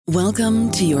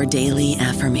Welcome to your daily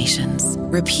affirmations.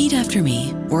 Repeat after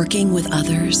me. Working with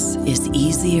others is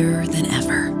easier than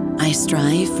ever. I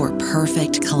strive for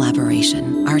perfect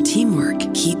collaboration. Our teamwork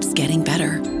keeps getting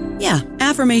better. Yeah,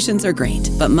 affirmations are great,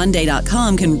 but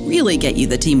Monday.com can really get you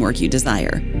the teamwork you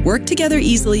desire. Work together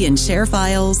easily and share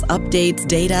files, updates,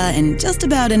 data, and just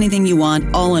about anything you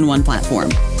want all in one platform.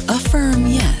 Affirm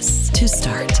yes to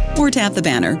start, or tap the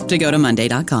banner to go to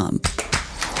Monday.com.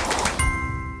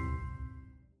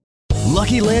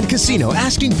 Lucky Land Casino,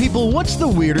 asking people, what's the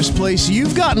weirdest place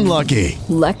you've gotten lucky?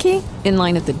 Lucky? In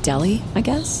line at the deli, I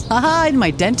guess? Aha, in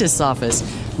my dentist's office.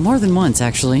 More than once,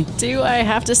 actually. Do I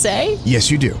have to say?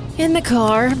 Yes, you do. In the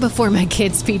car before my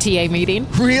kids' PTA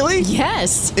meeting. Really?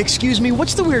 Yes. Excuse me,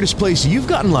 what's the weirdest place you've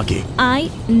gotten lucky? I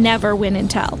never win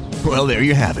and tell. Well, there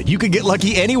you have it. You can get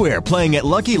lucky anywhere, playing at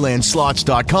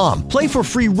LuckyLandSlots.com. Play for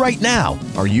free right now.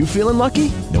 Are you feeling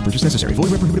lucky? No purchase necessary.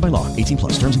 Void where prohibited by law. 18+.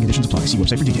 Terms and conditions apply. See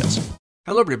website for details.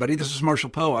 Hello, everybody. This is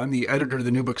Marshall Poe. I'm the editor of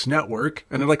the New Books Network,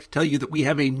 and I'd like to tell you that we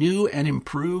have a new and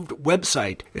improved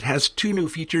website. It has 2 new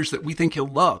features that we think you'll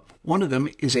love. One of them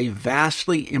is a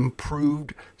vastly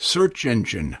improved search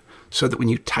engine, so that when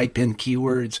you type in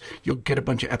keywords, you'll get a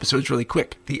bunch of episodes really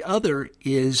quick. The other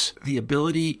is the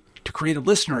ability to create a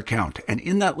listener account. And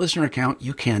in that listener account,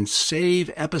 you can save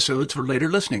episodes for later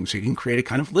listening. So you can create a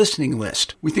kind of listening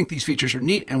list. We think these features are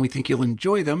neat, and we think you'll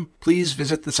enjoy them. Please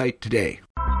visit the site today.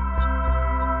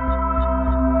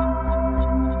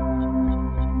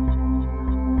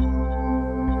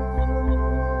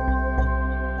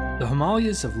 The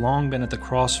Himalayas have long been at the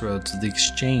crossroads of the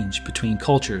exchange between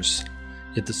cultures,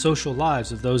 yet the social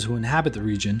lives of those who inhabit the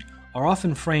region are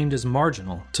often framed as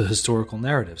marginal to historical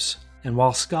narratives. And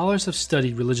while scholars have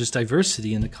studied religious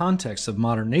diversity in the context of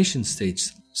modern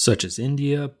nation-states such as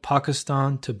India,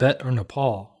 Pakistan, Tibet, or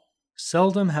Nepal,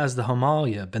 seldom has the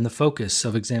Himalaya been the focus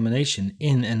of examination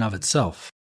in and of itself.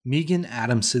 Megan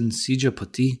Adamson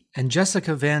Sijaputty and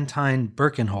Jessica Van Tine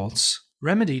Birkenholtz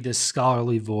remedy this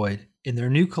scholarly void in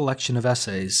their new collection of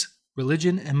essays,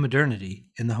 Religion and Modernity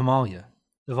in the Himalaya.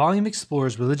 The volume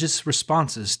explores religious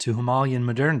responses to Himalayan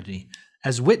modernity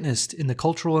as witnessed in the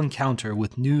cultural encounter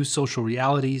with new social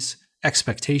realities,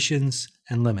 expectations,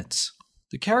 and limits.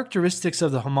 The characteristics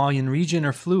of the Himalayan region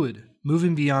are fluid,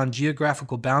 moving beyond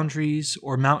geographical boundaries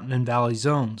or mountain and valley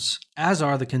zones, as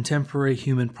are the contemporary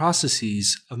human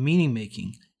processes of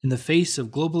meaning-making in the face of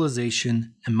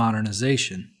globalization and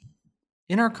modernization.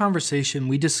 In our conversation,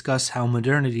 we discuss how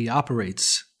modernity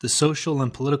operates, the social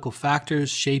and political factors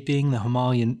shaping the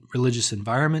Himalayan religious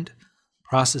environment,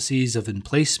 processes of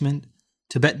emplacement,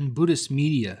 Tibetan Buddhist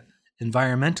media,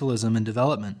 environmentalism and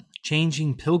development,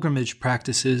 changing pilgrimage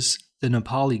practices, the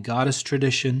Nepali goddess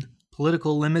tradition,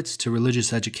 political limits to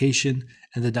religious education,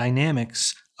 and the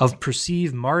dynamics of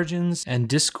perceived margins and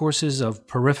discourses of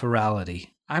peripherality.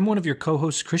 I'm one of your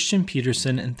co-hosts, Christian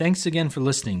Peterson, and thanks again for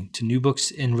listening to New Books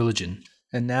in Religion.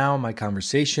 And now my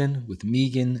conversation with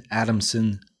Megan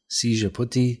Adamson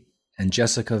Sijaputty and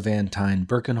Jessica Van Tine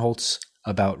Birkenholtz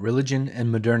about religion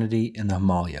and modernity in the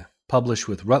Himalaya, published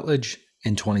with Routledge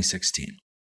in 2016.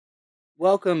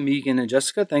 Welcome, Megan and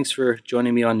Jessica. Thanks for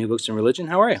joining me on New Books in Religion.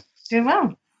 How are you? Doing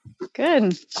well.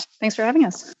 Good. Thanks for having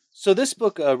us. So this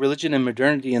book, Religion and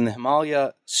Modernity in the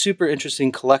Himalaya, super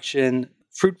interesting collection,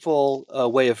 fruitful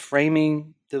way of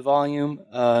framing the volume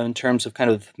in terms of kind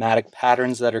of thematic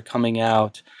patterns that are coming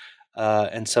out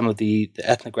and some of the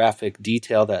ethnographic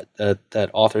detail that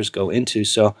authors go into.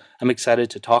 So I'm excited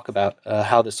to talk about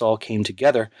how this all came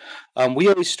together. We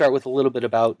always start with a little bit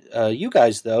about you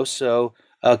guys, though. So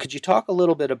could you talk a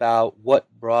little bit about what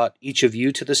brought each of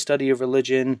you to the study of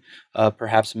religion,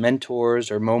 perhaps mentors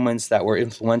or moments that were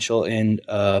influential in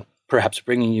perhaps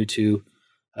bringing you to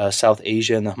South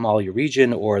Asia and the Himalaya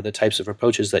region, or the types of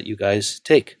approaches that you guys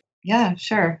take? Yeah,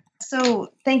 sure.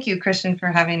 So thank you, Christian, for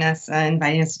having us,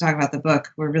 inviting us to talk about the book.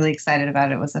 We're really excited about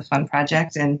it. It was a fun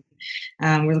project, and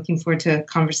we're looking forward to a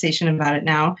conversation about it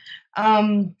now.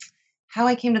 How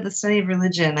I came to the study of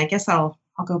religion, I guess I'll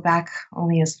go back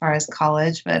only as far as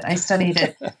college, but I studied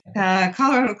at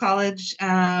Colorado College,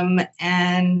 and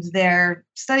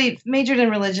majored in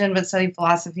religion, but studied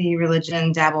philosophy,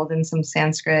 religion, dabbled in some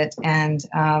Sanskrit, and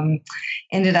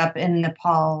ended up in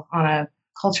Nepal on a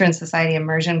culture and society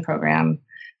immersion program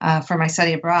for my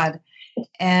study abroad,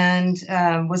 and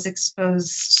was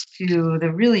exposed to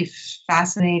the really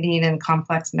fascinating and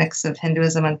complex mix of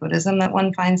Hinduism and Buddhism that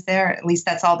one finds there. At least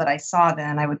that's all that I saw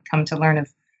then. I would come to learn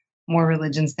of more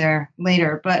religions there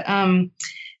later. But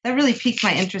that really piqued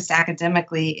my interest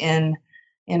academically in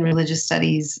religious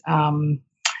studies.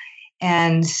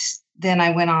 And then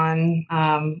I went on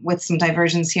with some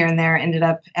diversions here and there, ended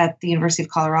up at the University of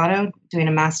Colorado doing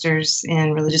a master's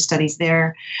in religious studies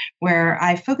there, where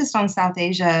I focused on South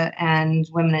Asia and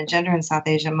women and gender in South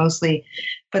Asia mostly,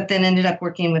 but then ended up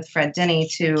working with Fred Denny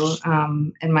too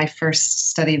in my first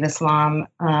study of Islam.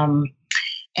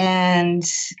 And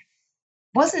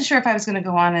wasn't sure if I was going to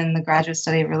go on in the graduate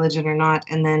study of religion or not,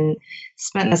 and then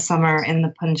spent the summer in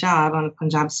the Punjab on a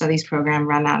Punjab studies program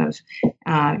run out of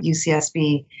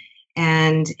UCSB,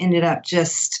 and ended up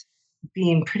just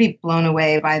being pretty blown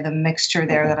away by the mixture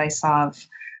there that I saw of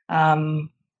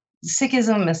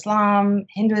Sikhism, Islam,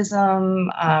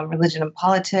 Hinduism, religion and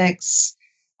politics.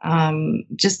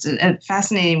 Just a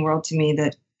fascinating world to me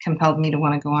that compelled me to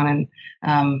want to go on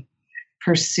and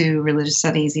pursue religious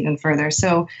studies even further.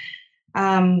 So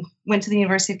went to the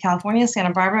University of California,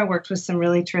 Santa Barbara, worked with some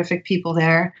really terrific people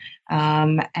there,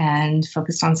 and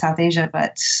focused on South Asia,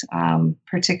 but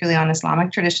particularly on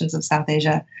Islamic traditions of South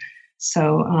Asia.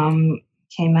 So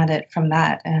came at it from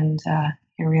that, and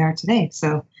here we are today.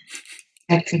 So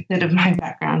that's a bit of my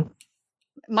background.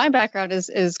 My background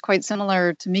is quite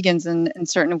similar to Megan's in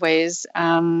certain ways,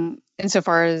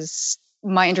 insofar as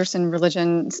my interest in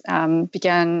religion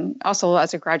began also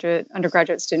as a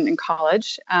undergraduate student in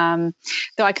college,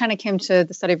 though I kind of came to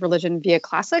the study of religion via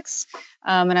classics,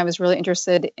 and I was really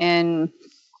interested in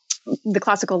the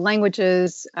classical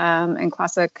languages and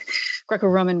classic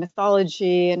Greco-Roman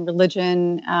mythology and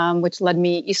religion, which led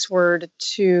me eastward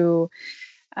to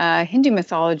Hindu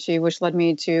mythology, which led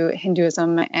me to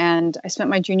Hinduism. And I spent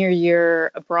my junior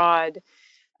year abroad,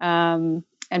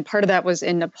 and part of that was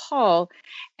in Nepal,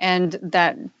 and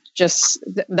that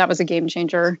was a game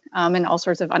changer in all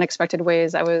sorts of unexpected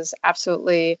ways. I was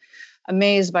absolutely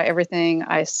amazed by everything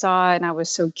I saw, and I was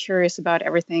so curious about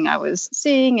everything I was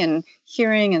seeing and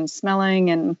hearing and smelling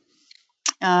and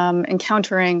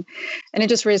encountering. And it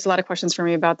just raised a lot of questions for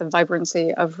me about the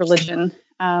vibrancy of religion,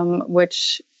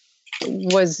 which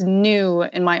was new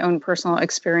in my own personal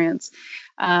experience.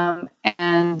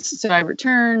 And so I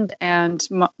returned, and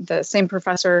the same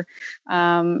professor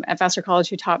at Vassar College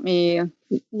who taught me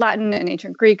Latin and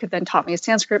ancient Greek then taught me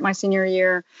Sanskrit my senior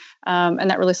year. And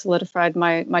that really solidified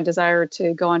my desire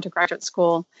to go on to graduate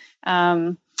school.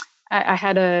 I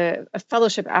had a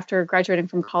fellowship after graduating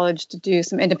from college to do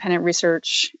some independent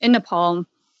research in Nepal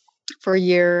for a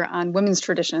year on women's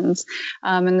traditions.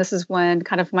 And this is when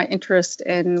kind of my interest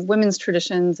in women's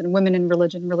traditions and women in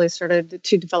religion really started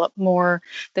to develop more.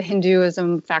 The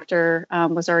Hinduism factor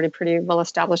was already pretty well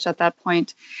established at that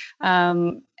point.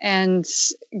 And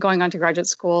going on to graduate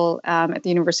school at the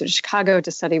University of Chicago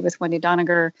to study with Wendy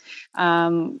Doniger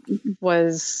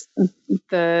was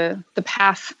the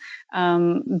path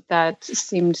that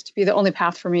seemed to be the only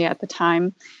path for me at the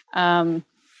time. And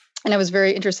I was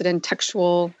very interested in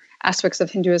textual aspects of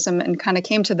Hinduism and kind of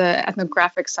came to the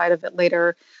ethnographic side of it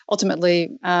later.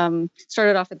 Ultimately,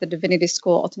 started off at the Divinity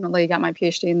School, ultimately got my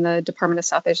PhD in the Department of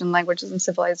South Asian Languages and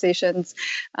Civilizations,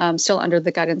 still under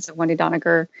the guidance of Wendy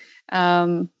Doniger.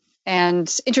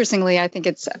 And interestingly, I think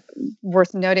it's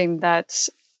worth noting that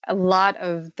a lot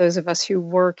of those of us who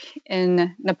work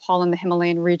in Nepal and the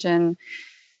Himalayan region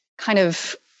kind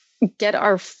of get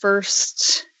our feet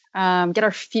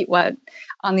wet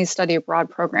on these study abroad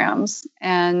programs.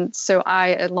 And so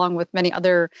I, along with many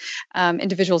other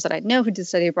individuals that I know who did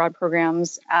study abroad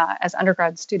programs as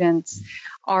undergrad students,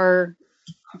 our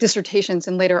dissertations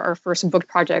and later our first book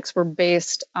projects were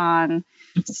based on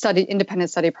independent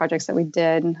study projects that we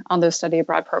did on those study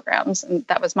abroad programs. And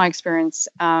that was my experience.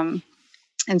 And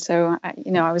so, I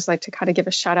always like to kind of give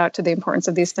a shout out to the importance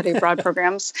of these study abroad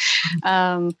programs.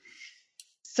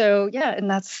 So yeah, and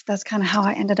that's kind of how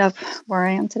I ended up where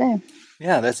I am today.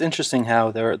 Yeah, that's interesting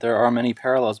how there are many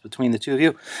parallels between the two of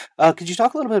you. Could you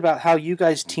talk a little bit about how you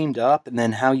guys teamed up and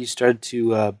then how you started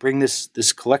to bring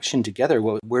this collection together?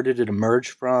 Where did it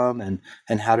emerge from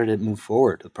and how did it move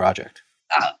forward, the project?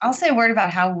 I'll say a word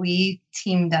about how we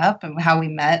teamed up and how we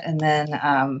met, and then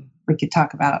we could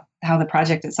talk about how the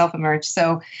project itself emerged.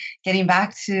 So getting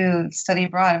back to study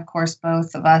abroad, of course,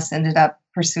 both of us ended up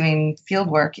pursuing field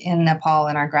work in Nepal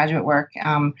in our graduate work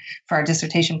for our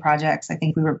dissertation projects. I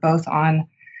think we were both on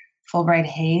Fulbright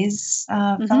Hays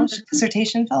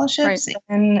dissertation fellowships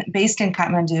based in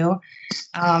Kathmandu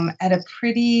at a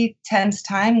pretty tense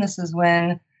time. This is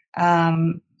when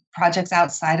projects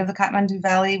outside of the Kathmandu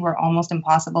Valley were almost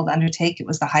impossible to undertake. It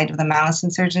was the height of the Maoist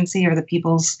insurgency or the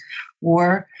People's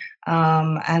War.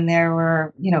 And there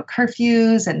were,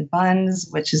 curfews and buns,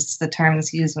 which is the term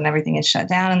that's used when everything is shut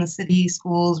down in the city,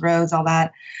 schools, roads, all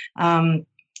that.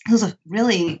 It was a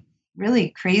really really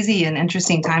crazy and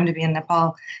interesting time to be in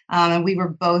Nepal. And we were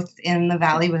both in the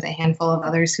valley with a handful of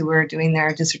others who were doing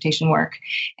their dissertation work.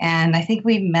 And I think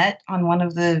we met on one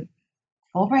of the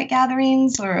Fulbright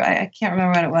gatherings, or I can't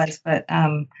remember what it was, but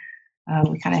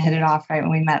we kind of hit it off right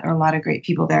when we met. There were a lot of great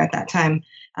people there at that time.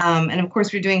 And of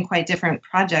course, we're doing quite different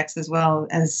projects as well,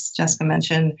 as Jessica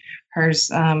mentioned,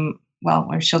 hers,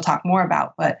 or she'll talk more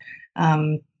about, but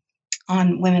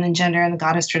on women and gender and the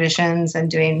goddess traditions, and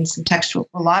doing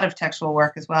a lot of textual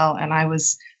work as well. And I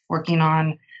was working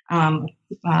on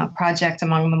a project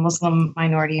among the Muslim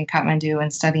minority in Kathmandu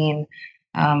and studying,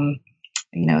 the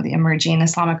emerging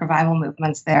Islamic revival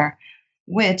movements there,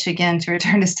 which, again, to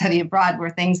return to study abroad, were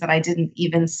things that I didn't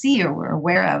even see or were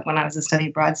aware of when I was a study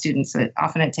abroad student. So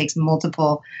it takes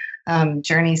multiple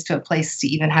journeys to a place to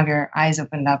even have your eyes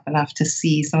opened up enough to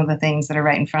see some of the things that are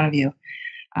right in front of you.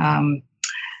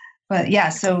 But yeah,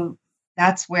 so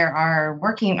that's where our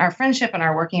friendship and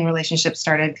our working relationship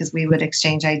started, because we would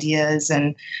exchange ideas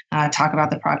and talk about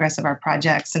the progress of our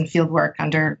projects and field work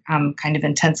under kind of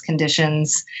intense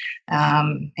conditions,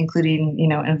 including,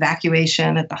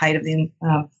 evacuation at the height of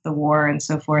the war and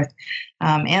so forth,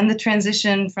 and the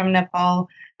transition from Nepal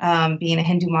being a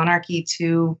Hindu monarchy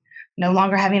to no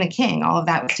longer having a king. All of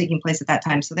that was taking place at that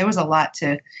time. So there was a lot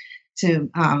to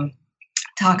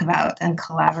talk about and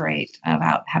collaborate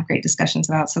about, have great discussions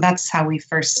about. So that's how we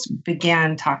first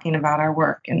began talking about our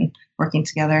work and working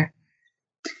together.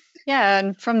 Yeah,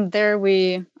 and from there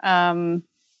we,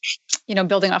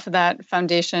 building off of that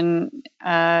foundation,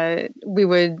 we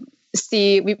would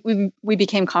see, we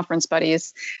became conference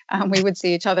buddies. We would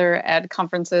see each other at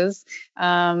conferences,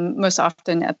 most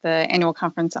often at the annual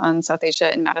conference on South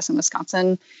Asia in Madison,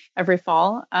 Wisconsin, every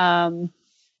fall.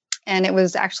 And it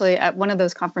was actually at one of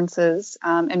those conferences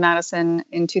in Madison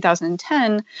in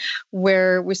 2010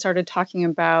 where we started talking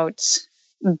about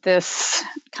this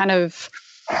kind of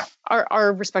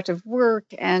our respective work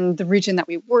and the region that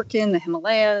we work in, the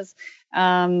Himalayas,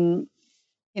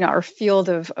 our field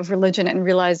of religion, and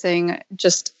realizing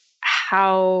just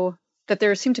how that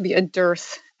there seemed to be a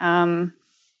dearth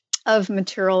of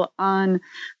material on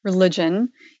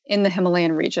religion in the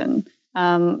Himalayan region.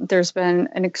 There's been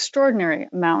an extraordinary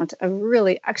amount of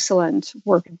really excellent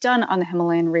work done on the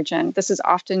Himalayan region. This is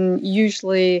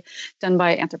usually done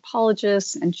by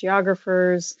anthropologists and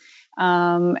geographers.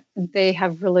 They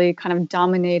have really kind of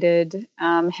dominated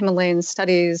Himalayan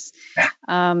studies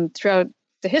throughout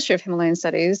the history of Himalayan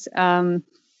studies. And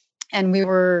we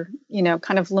were,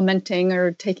 kind of lamenting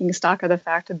or taking stock of the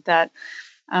fact that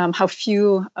how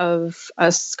few of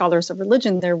us scholars of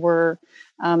religion there were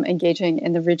engaging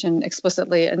in the region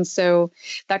explicitly. And so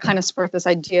that kind of sparked this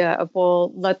idea of,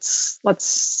 well, let's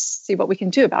see what we can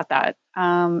do about that.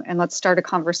 And let's start a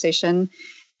conversation.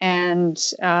 And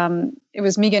it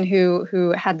was Megan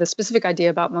who had the specific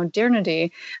idea about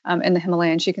modernity in the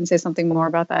Himalaya. She can say something more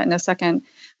about that in a second.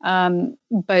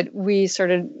 But we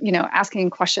started, asking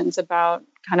questions about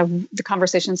kind of the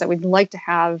conversations that we'd like to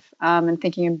have, and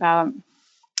thinking about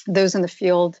those in the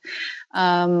field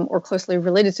or closely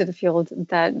related to the field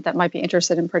that might be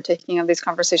interested in partaking of these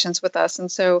conversations with us.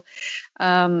 And so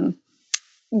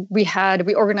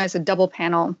we organized a double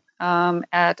panel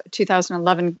at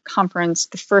 2011 conference,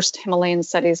 the first Himalayan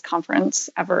Studies conference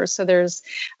ever. So there's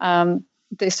the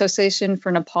Association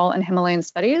for Nepal and Himalayan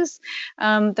Studies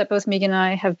that both Megan and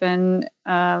I have been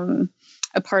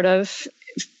a part of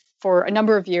for a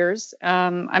number of years.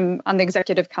 I'm on the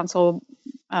executive council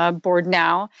board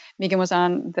now. Megan was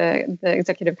on the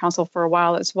executive council for a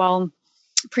while as well,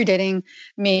 predating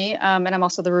me. And I'm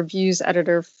also the reviews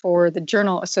editor for the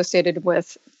journal associated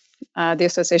with the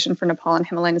Association for Nepal and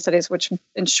Himalayan Studies, which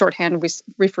in shorthand we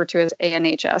refer to as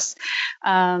ANHS.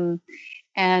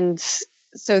 And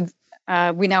so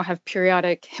we now have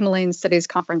periodic Himalayan Studies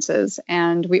conferences,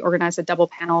 and we organize a double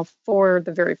panel for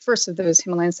the very first of those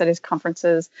Himalayan Studies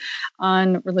conferences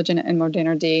on religion and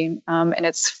modernity. And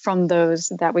it's from those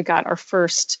that we got our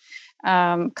first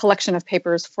collection of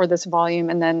papers for this volume.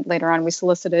 And then later on, we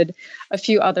solicited a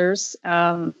few others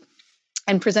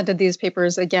and presented these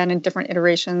papers again in different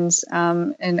iterations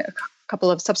in a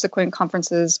couple of subsequent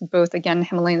conferences, both again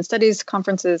Himalayan Studies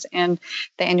conferences and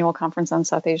the annual conference on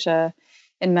South Asia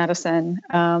in Madison,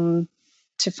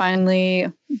 to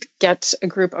finally get a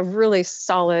group of really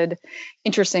solid,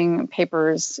 interesting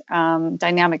papers,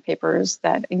 dynamic papers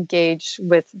that engage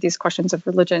with these questions of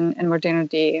religion and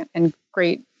modernity in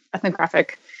great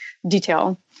ethnographic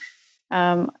detail.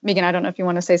 Megan, I don't know if you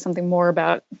want to say something more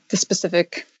about the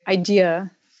specific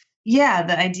idea. Yeah,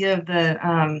 the idea of the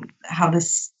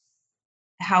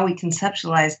how we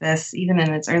conceptualize this, even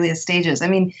in its earliest stages. I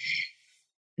mean,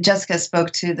 Jessica spoke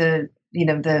to the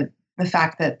the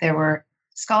fact that there were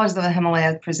scholars of the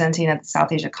Himalaya presenting at the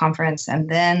South Asia Conference, and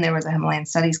then there was a Himalayan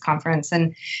Studies Conference.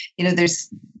 And, there's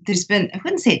been, I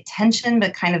wouldn't say tension,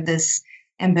 but kind of this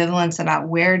ambivalence about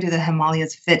where do the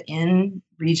Himalayas fit in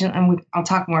region. And I'll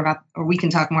talk more about, or we can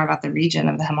talk more about the region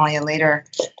of the Himalaya later,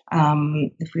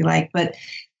 if we like. But,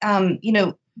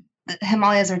 the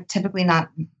Himalayas are typically not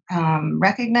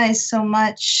recognized so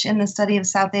much in the study of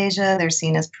South Asia. They're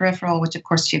seen as peripheral, which of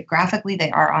course geographically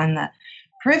they are on the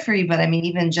periphery, but I mean,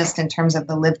 even just in terms of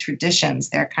the lived traditions,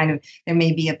 there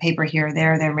may be a paper here or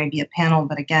there may be a panel,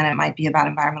 but again, it might be about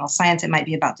environmental science, it might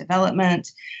be about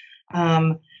development.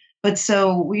 But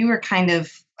so we were kind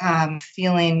of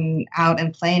feeling out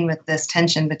and playing with this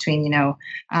tension between,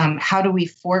 how do we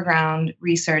foreground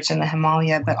research in the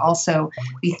Himalaya, but also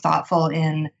be thoughtful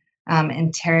in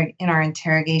our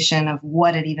interrogation of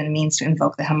what it even means to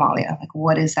invoke the Himalaya. Like,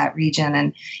 what is that region?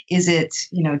 And is it,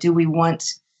 do we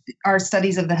want our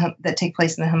studies of that take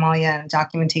place in the Himalaya and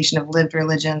documentation of lived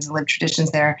religions, lived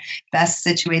traditions there, best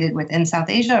situated within South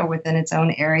Asia or within its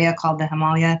own area called the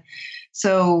Himalaya?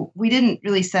 So we didn't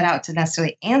really set out to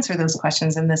necessarily answer those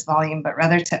questions in this volume, but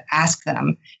rather to ask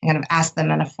them and kind of ask them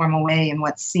in a formal way in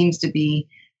what seems to be,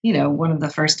 one of the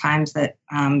first times that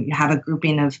you have a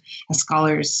grouping of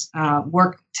scholars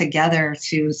work together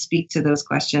to speak to those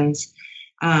questions.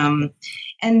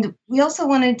 And we also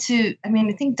wanted to,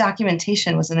 I think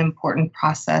documentation was an important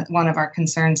process, one of our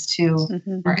concerns too,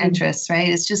 our interests, right?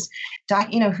 It's just,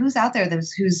 who's out there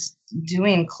who's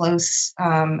doing close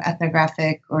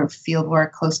ethnographic or field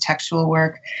work, close textual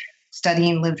work,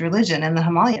 studying lived religion in the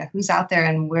Himalaya? Who's out there?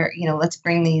 And where,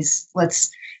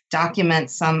 let's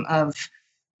document some of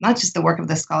not just the work of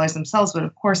the scholars themselves, but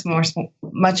of course,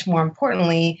 much more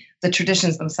importantly, the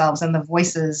traditions themselves and the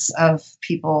voices of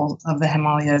people of the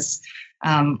Himalayas.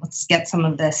 Let's get some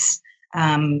of this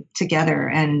together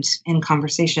and in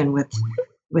conversation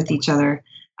with each other.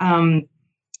 I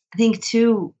think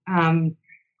too,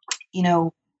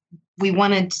 we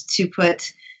wanted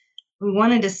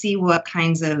to see what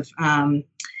kinds of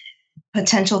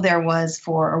potential there was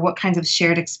for, or what kinds of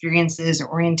shared experiences or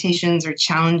orientations or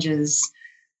challenges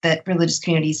that religious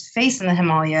communities face in the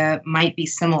Himalaya might be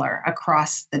similar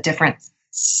across the different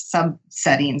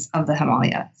sub-settings of the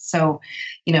Himalaya. So,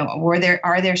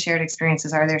 are there shared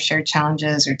experiences? Are there shared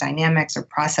challenges or dynamics or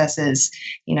processes,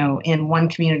 in one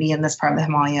community in this part of the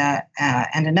Himalaya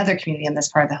and another community in this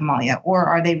part of the Himalaya? Or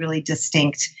are they really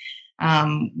distinct?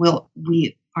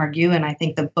 We argue, and I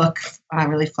think the book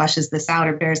really fleshes this out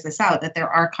or bears this out, that there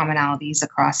are commonalities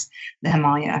across the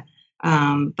Himalaya.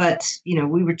 But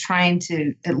we were trying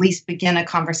to at least begin a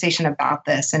conversation about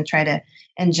this and try to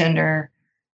engender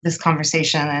this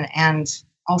conversation and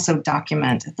also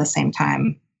document at the same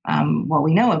time what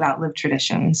we know about lived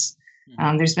traditions.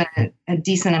 There's been a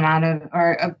decent amount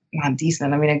of, not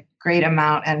decent, a great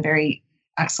amount and very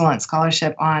excellent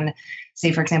scholarship on,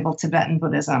 say, for example, Tibetan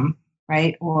Buddhism,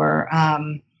 right? Or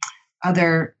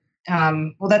other,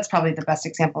 that's probably the best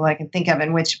example I can think of,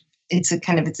 in which it's a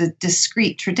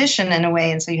discrete tradition in a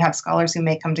way. And so you have scholars who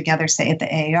may come together, say at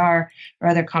the AAR or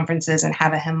other conferences, and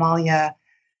have a Himalaya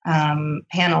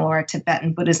panel or a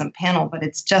Tibetan Buddhism panel, but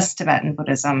it's just Tibetan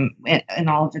Buddhism in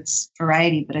all of its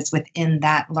variety, but it's within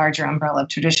that larger umbrella of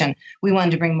tradition. We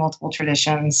wanted to bring multiple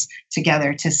traditions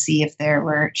together to see if there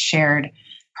were shared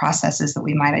processes that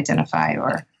we might identify,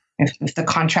 or if the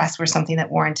contrasts were something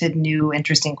that warranted new,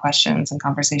 interesting questions and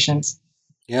conversations.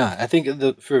 Yeah, I think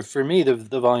for me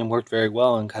the volume worked very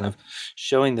well in kind of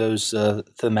showing those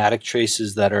thematic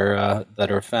traces that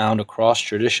are found across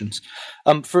traditions.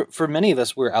 For many of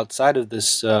us, we're outside of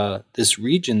this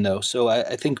region though, so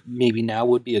I think maybe now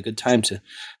would be a good time to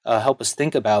help us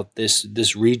think about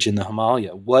this region, the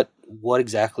Himalaya. What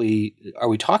exactly are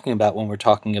we talking about when we're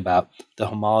talking about the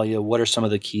Himalaya? What are some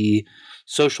of the key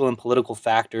social and political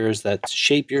factors that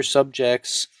shape your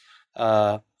subjects?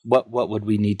 What would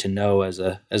we need to know as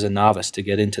a novice to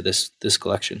get into this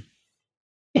collection?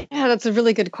 Yeah, that's a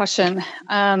really good question.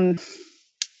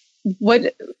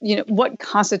 What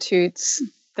constitutes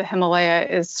the Himalaya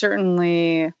is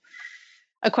certainly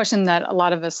a question that a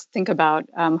lot of us think about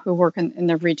who work in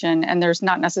the region, and there's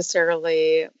not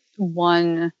necessarily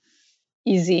one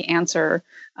easy answer.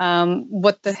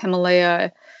 What the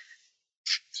Himalaya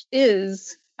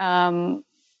is,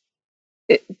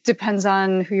 it depends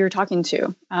on who you're talking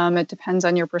to. It depends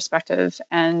on your perspective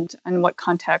and what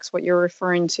context, what you're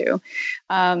referring to.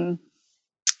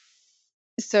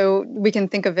 So we can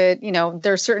think of it,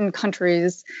 there are certain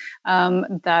countries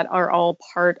that are all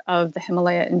part of the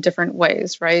Himalaya in different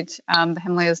ways, right? The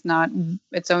Himalaya is not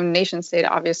its own nation state,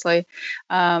 obviously,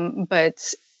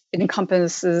 but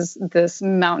encompasses this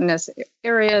mountainous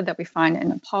area that we find in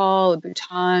Nepal,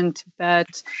 Bhutan,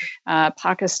 Tibet,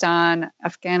 Pakistan,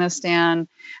 Afghanistan.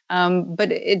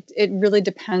 But it really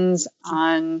depends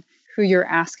on who you're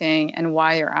asking and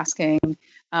why you're asking.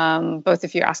 Both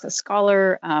if you ask a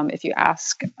scholar, if you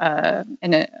ask a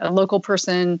local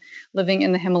person living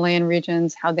in the Himalayan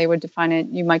regions, how they would define it,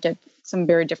 you might get some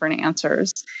very different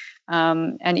answers.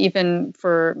 And even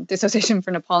for the Association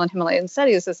for Nepal and Himalayan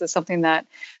Studies, this is something that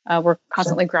we're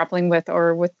constantly grappling with,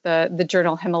 or with the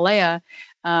journal Himalaya,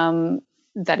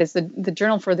 that is the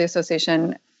journal for the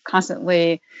association,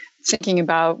 constantly thinking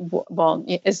about, well,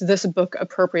 is this book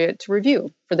appropriate to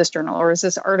review for this journal? Or is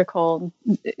this article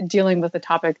dealing with a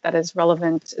topic that is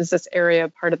relevant? Is this area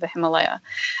part of the Himalaya?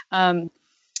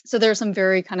 So there are some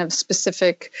very kind of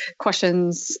specific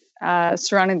questions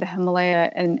surrounding the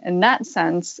Himalaya in that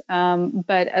sense.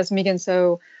 But as Megan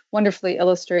so wonderfully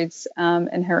illustrates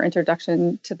in her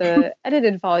introduction to the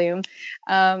edited volume,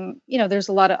 there's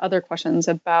a lot of other questions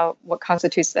about what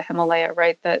constitutes the Himalaya,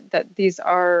 right? That these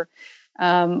are,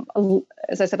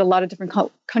 as I said, a lot of different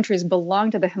countries belong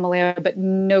to the Himalaya, but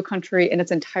no country in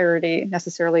its entirety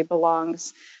necessarily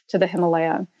belongs to the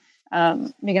Himalaya.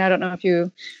 Megan, I don't know if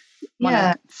you want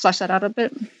to flesh that out a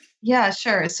bit. Yeah,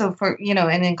 sure. So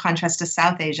and in contrast to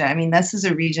South Asia, I mean, this is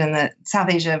a region that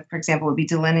South Asia, for example, would be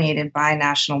delineated by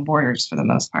national borders for the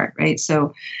most part, right?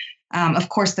 So, of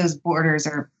course, those borders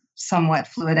are somewhat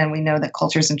fluid, and we know that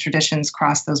cultures and traditions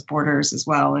cross those borders as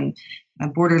well. And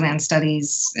Borderland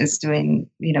Studies is doing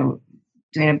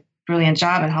a brilliant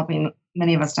job in helping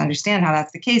many of us to understand how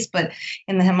that's the case. But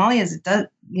in the Himalayas, it does,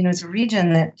 it's a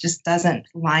region that just doesn't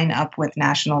line up with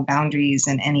national boundaries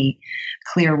in any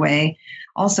clear way.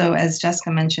 Also, as Jessica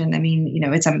mentioned, I mean,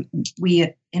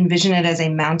 we envision it as a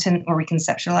mountain, or we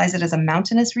conceptualize it as a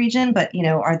mountainous region, but,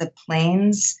 are the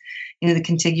plains, the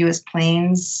contiguous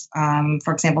plains,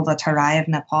 for example, the Tarai of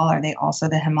Nepal, are they also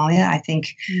the Himalaya? I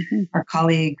think our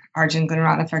colleague Arjun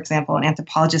Gunaratne, for example, an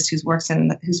anthropologist who's worked in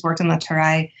the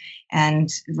Tarai and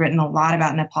written a lot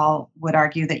about Nepal, would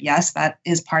argue that yes, that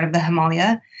is part of the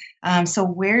Himalaya. So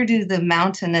where do the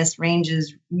mountainous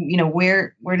ranges,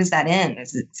 where does that end?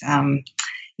 Is it,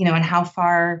 and how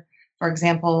far, for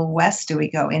example, west do we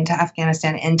go into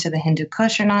Afghanistan, into the Hindu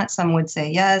Kush or not? Some would say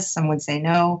yes, some would say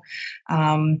no.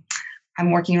 I'm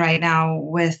working right now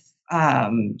with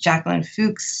Jacqueline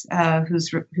Fuchs,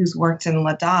 who's worked in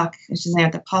Ladakh. She's an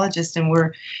anthropologist, and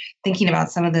we're thinking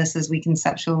about some of this as we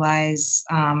conceptualize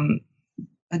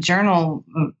a journal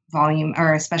volume,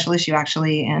 or a special issue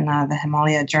actually, in the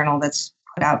Himalaya Journal that's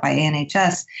put out by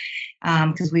ANHS,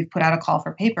 because we've put out a call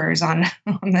for papers on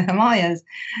the Himalayas,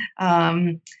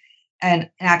 and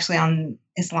actually on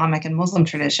Islamic and Muslim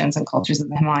traditions and cultures of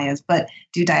the Himalayas. But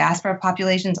do diaspora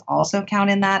populations also count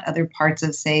in that? Other parts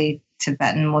of, say,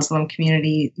 Tibetan Muslim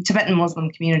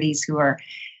communities who are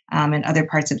in other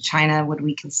parts of China, would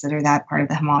we consider that part of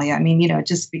the Himalaya? I mean, it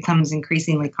just becomes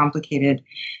increasingly complicated.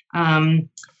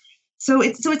 So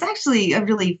it's actually a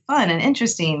really fun and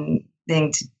interesting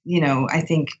thing to, I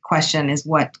think, question is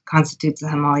what constitutes the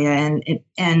Himalaya.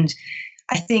 And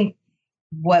I think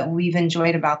what we've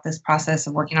enjoyed about this process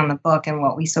of working on the book, and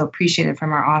what we so appreciated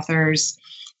from our authors,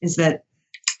 is that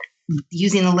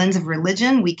using the lens of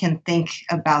religion, we can think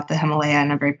about the Himalaya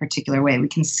in a very particular way. We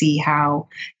can see how,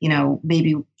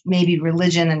 maybe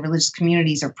religion and religious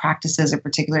communities or practices or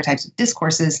particular types of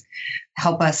discourses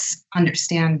help us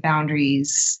understand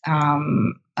boundaries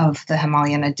of the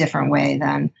Himalaya in a different way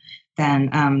than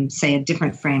say, a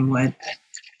different frame would.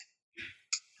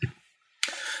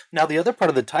 Now, the other part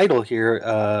of the title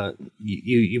here,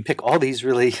 you pick all these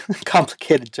really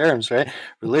complicated terms, right?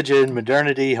 Religion,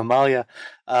 modernity, Himalaya.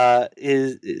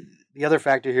 Is the other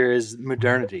factor here is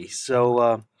modernity.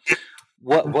 So,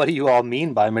 what do you all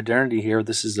mean by modernity here?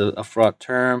 This is a fraught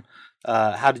term.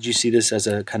 How did you see this as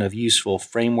a kind of useful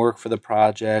framework for the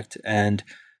project? And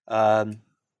part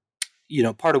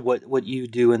of what you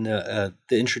do in the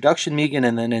introduction, Megan,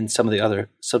 and then in some of the other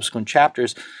subsequent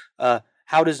chapters.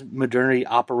 How does modernity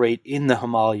operate in the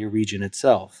Himalaya region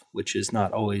itself, which is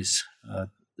not always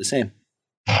the same?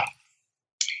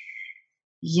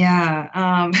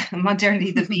 Yeah,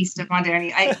 modernity, the beast of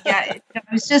modernity. I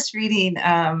was just reading,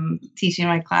 teaching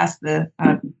my class, the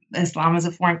Islam is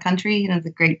a Foreign Country, the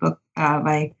great book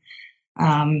by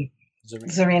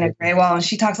Zarina Graywall, and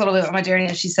she talks a little bit about modernity,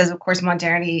 and she says, of course,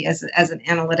 modernity as an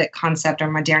analytic concept, or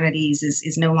modernities,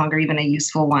 is no longer even a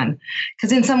useful one,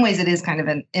 because in some ways it is kind of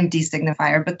an empty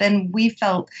signifier. But then we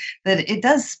felt that it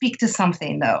does speak to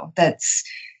something, though, that's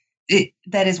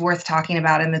that is worth talking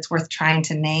about and that's worth trying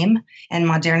to name. And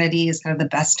modernity is kind of the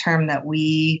best term that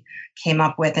we came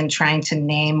up with in trying to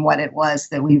name what it was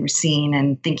that we were seeing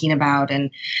and thinking about.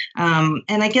 And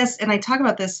I guess, and I talk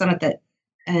about this some at the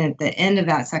end of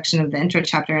that section of the intro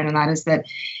chapter, and that is that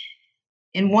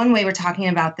in one way we're talking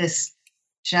about this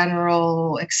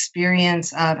general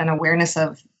experience of an awareness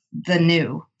of the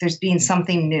new. There's being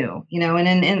something new, and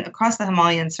in across the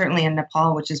Himalaya, and certainly in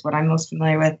Nepal, which is what I'm most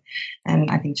familiar with, and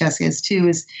I think Jessica is too,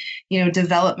 is,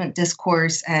 development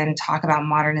discourse and talk about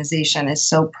modernization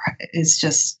is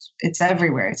it's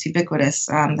everywhere. It's ubiquitous.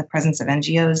 The presence of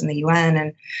NGOs in the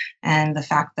UN and the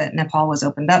fact that Nepal was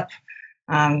opened up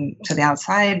to the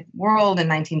outside world in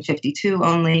 1952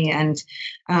 only. And,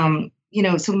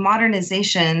 so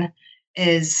modernization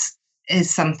is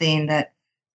something that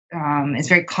is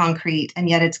very concrete, and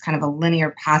yet it's kind of a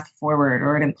linear path forward,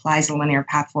 or it implies a linear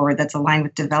path forward that's aligned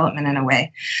with development in a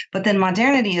way. But then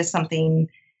modernity is something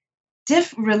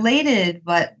related,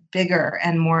 but bigger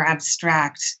and more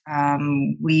abstract.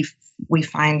 We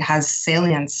find has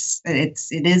salience. It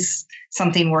is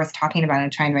something worth talking about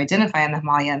and trying to identify in the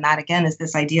Himalaya. And that, again, is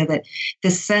this idea that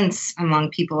this sense among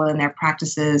people and their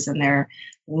practices and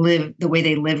the way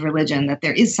they live religion, that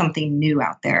there is something new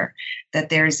out there, that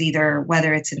there's either,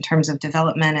 whether it's in terms of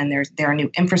development and there are new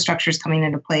infrastructures coming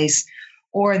into place,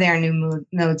 or there are new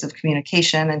modes of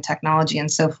communication and technology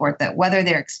and so forth, that whether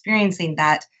they're experiencing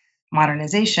that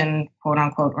modernization, quote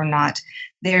unquote, or not,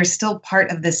 they're still part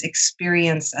of this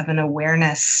experience of an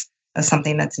awareness of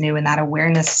something that's new. And that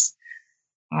awareness,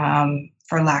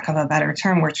 for lack of a better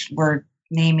term, which we're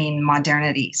naming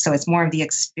modernity. So it's more of the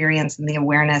experience and the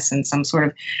awareness and some sort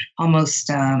of almost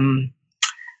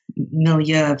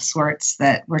milieu of sorts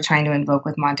that we're trying to invoke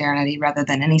with modernity, rather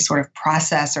than any sort of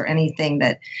process or anything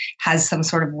that has some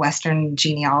sort of Western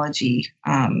genealogy.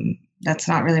 That's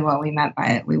not really what we meant by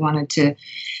it. We wanted to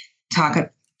talk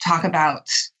about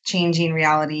changing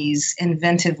realities,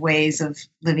 inventive ways of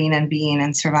living and being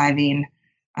and surviving,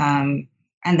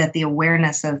 and that the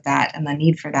awareness of that and the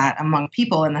need for that among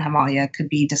people in the Himalaya could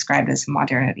be described as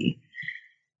modernity.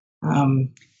 And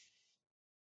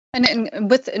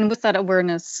with that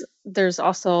awareness, there's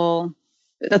also,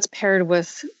 that's paired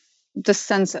with the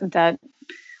sense that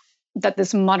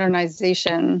this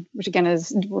modernization, which again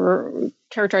is we're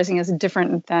characterizing as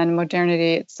different than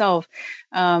modernity itself,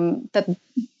 that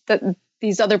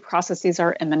these other processes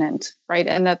are imminent, right,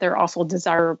 and that they're also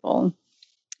desirable.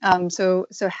 So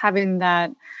having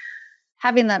that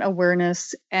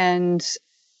awareness and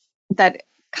that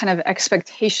kind of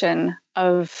expectation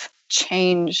of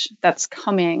change that's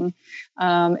coming,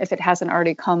 if it hasn't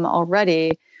already come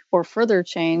already, or further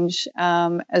change,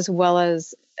 as well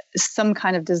as some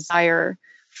kind of desire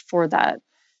for that,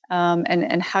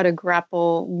 and how to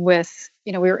grapple with,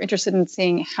 we were interested in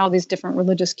seeing how these different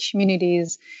religious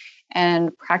communities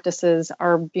and practices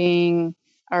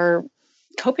are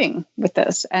coping with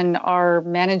this and are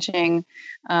managing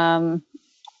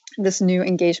this new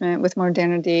engagement with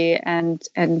modernity, and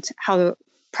how the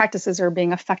practices are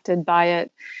being affected by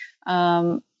it.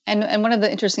 And one of the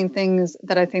interesting things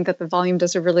that I think that the volume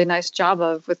does a really nice job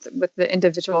of with the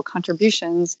individual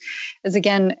contributions is,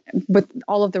 again, with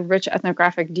all of the rich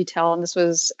ethnographic detail, and this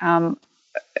was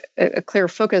a clear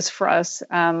focus for us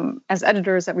as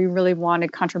editors, that we really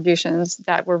wanted contributions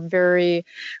that were very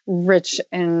rich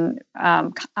and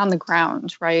on the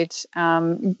ground, right,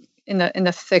 in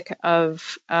the thick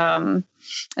of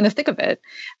it,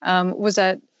 was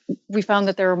that we found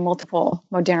that there are multiple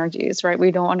modernities, right?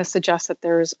 We don't want to suggest that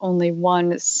there's only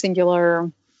one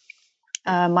singular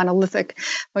monolithic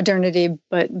modernity,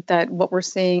 but that what we're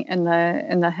seeing in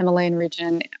the Himalayan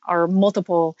region are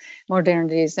multiple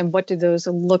modernities, and what do those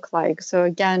look like? So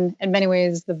again, in many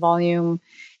ways, the volume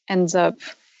ends up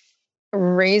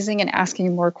raising and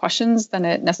asking more questions than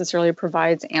it necessarily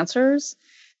provides answers.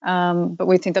 But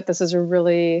we think that this is a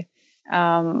really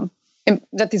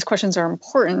that these questions are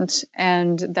important,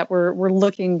 and that we're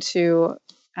looking to,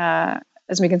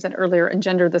 as Megan said earlier,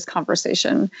 engender this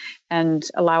conversation and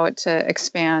allow it to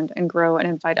expand and grow and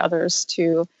invite others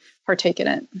to partake in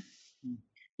it.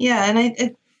 Yeah,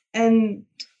 and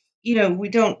we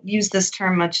don't use this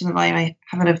term much in the volume. I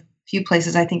have it a few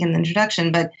places, I think, in the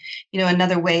introduction, but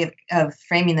another way of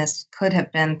framing this could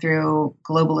have been through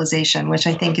globalization, which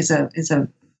I think is a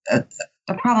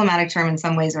problematic term in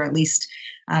some ways, or at least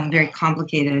very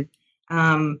complicated.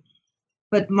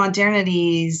 But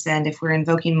modernities, and if we're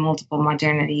invoking multiple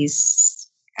modernities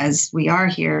as we are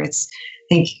here, I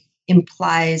think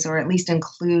implies, or at least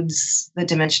includes, the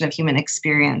dimension of human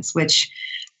experience, which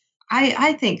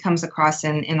I think comes across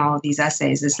in all of these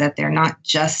essays, is that they're not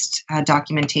just a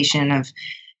documentation of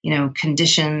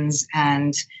conditions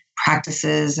and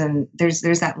practices, and there's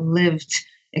that lived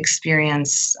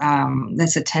experience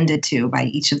that's attended to by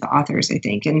each of the authors, I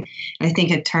think. And I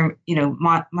think a term,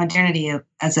 modernity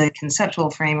as a conceptual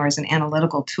frame or as an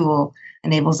analytical tool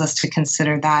enables us to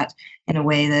consider that in a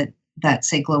way that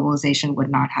say globalization would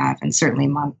not have, and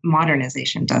certainly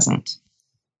modernization doesn't.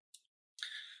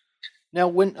 Now,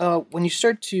 when you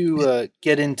start to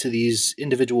get into these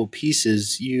individual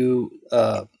pieces, you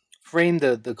frame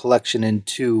the collection in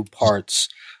two parts.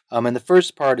 And the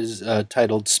first part is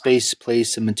titled Space,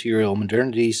 Place, and Material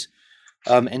Modernities.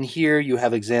 And here you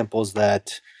have examples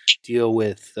that deal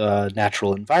with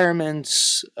natural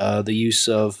environments, the use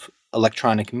of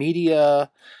electronic media,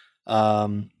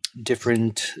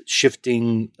 different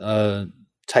shifting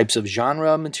types of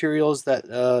genre materials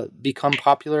that become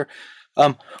popular.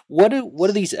 What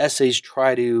do these essays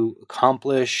try to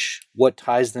accomplish? What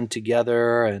ties them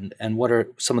together? And what are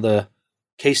some of the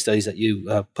case studies that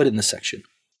you put in this section?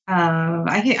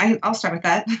 I'll start with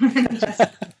that.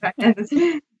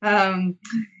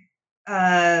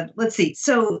 Let's see.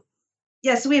 So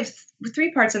we have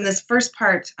three parts in this. First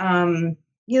part,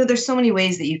 there's so many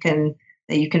ways that you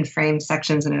can frame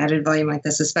sections in an edited volume like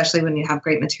this, especially when you have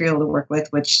great material to work with,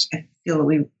 which I feel that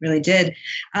we really did.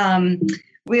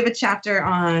 We have a chapter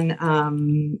on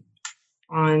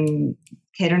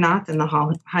Kedarnath and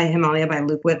the High Himalaya by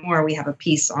Luke Whitmore. We have a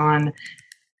piece on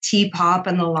T-pop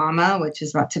and the Lama, which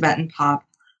is about Tibetan pop.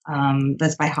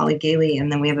 That's by Holly Gailey.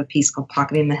 And then we have a piece called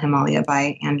Pocketing the Himalaya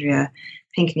by Andrea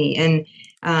Pinkney.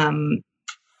 And,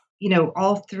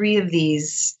 all three of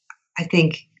these, I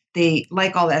think they,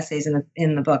 like all the essays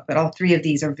in the book, but all three of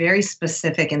these are very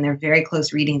specific and they're very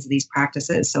close readings of these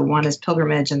practices. So one is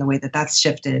pilgrimage and the way that that's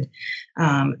shifted.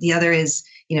 The other is,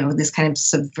 this kind of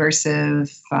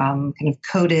subversive, kind of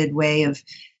coded way of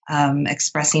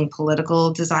expressing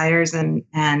political desires and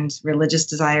religious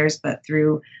desires, but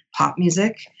through pop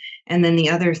music. And then the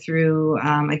other through,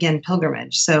 again,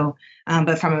 pilgrimage. So,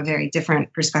 but from a very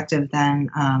different perspective than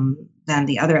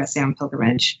the other essay on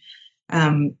pilgrimage.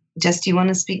 Jess, do you want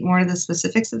to speak more to the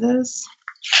specifics of those?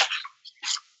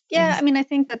 Yeah, I mean, I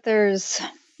think that there's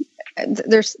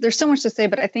so much to say,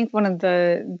 but I think one of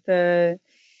the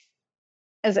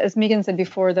as Megan said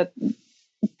before, that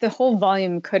the whole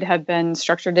volume could have been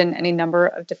structured in any number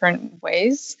of different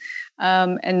ways,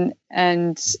 but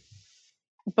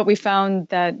we found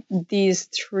that these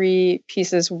three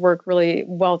pieces work really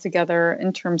well together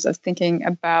in terms of thinking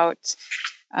about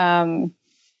the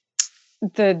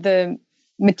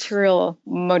material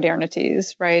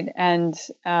modernities, right, and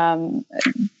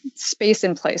space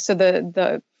and place. So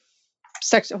the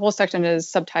whole section is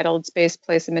subtitled "Space,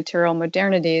 Place, and Material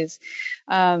Modernities,"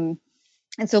 and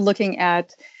so looking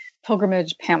at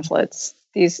pilgrimage pamphlets,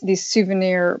 these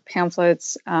souvenir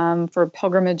pamphlets for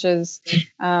pilgrimages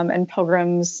and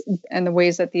pilgrims, and the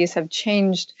ways that these have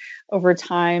changed over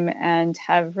time and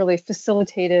have really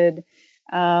facilitated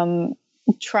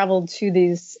travel to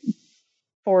these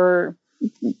for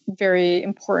very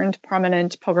important,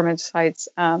 prominent pilgrimage sites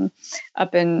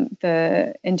up in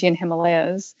the Indian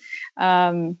Himalayas.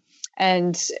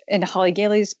 And in Holly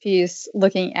Gailey's piece,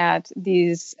 looking at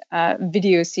these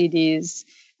video CDs,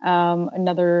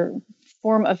 another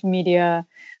form of media,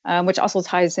 which also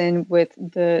ties in with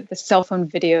the cell phone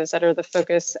videos that are the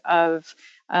focus of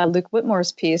Luke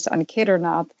Whitmore's piece on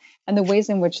Kedarnath, and the ways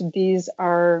in which these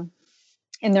are,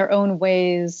 in their own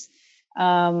ways,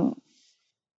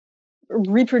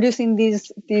 reproducing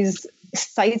these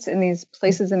sites and these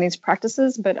places and these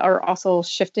practices, but are also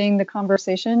shifting the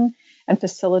conversation and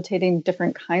facilitating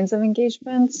different kinds of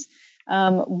engagements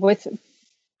with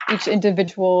each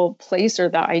individual place or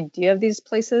the idea of these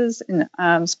places,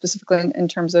 and specifically in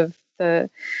terms of the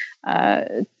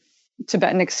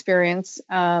Tibetan experience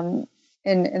in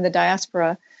the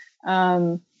diaspora.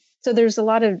 So there's a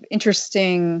lot of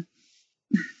interesting,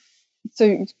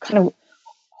 so kind of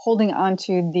holding on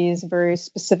to these very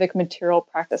specific material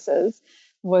practices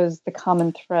was the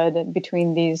common thread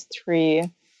between these three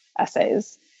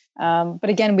essays. But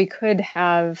again, we could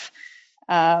have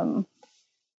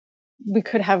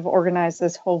organized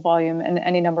this whole volume in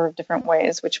any number of different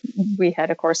ways, which we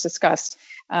had, of course, discussed,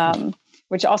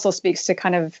 which also speaks to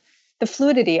kind of the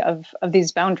fluidity of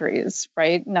these boundaries,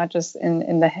 right? Not just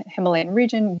in the Himalayan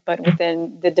region, but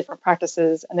within the different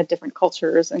practices and the different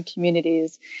cultures and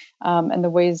communities, and the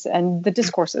ways and the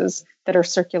discourses that are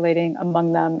circulating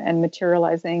among them and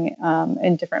materializing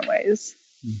in different ways.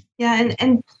 Yeah,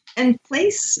 and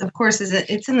place, of course,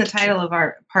 it's in the title of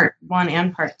our part 1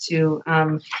 and part 2,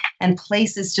 and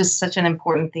place is just such an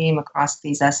important theme across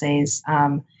these essays,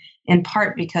 in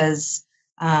part because,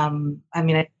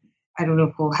 I don't know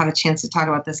if we'll have a chance to talk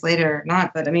about this later or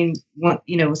not, but I mean,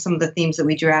 some of the themes that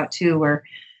we drew out too were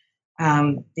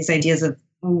these ideas of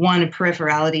one,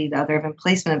 peripherality, the other of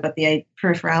emplacement, but the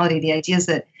peripherality, the ideas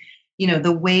that,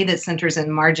 the way that centers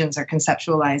and margins are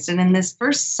conceptualized. And in this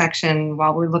first section,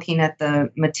 while we're looking at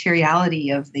the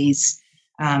materiality of these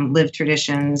lived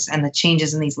traditions and the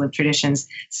changes in these lived traditions,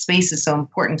 space is so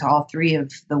important to all three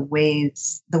of the way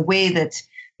that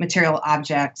material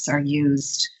objects are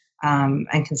used and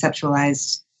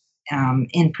conceptualized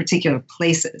in particular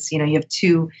places. You have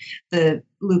the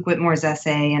Luke Whitmore's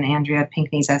essay and Andrea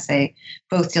Pinckney's essay,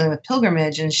 both dealing with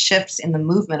pilgrimage and shifts in the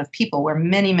movement of people, where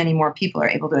many, many more people are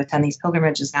able to attend these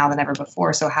pilgrimages now than ever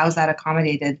before. So how's that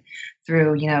accommodated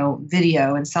through,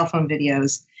 video and cell phone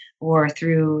videos, or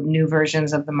through new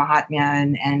versions of the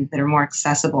Mahatmya and that are more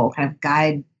accessible, kind of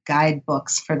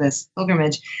guidebooks for this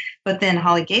pilgrimage. But then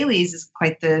Holly Gailey's is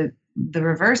quite the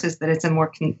reverse, is that it's a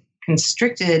more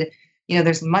constricted,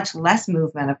 there's much less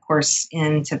movement, of course,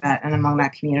 in Tibet and among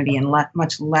that community, and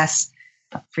much less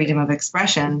freedom of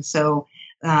expression. So,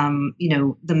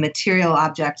 the material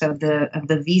object of the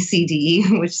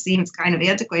VCD, which seems kind of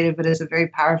antiquated, but is a very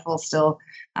powerful still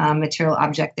material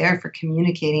object there for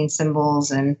communicating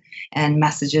symbols and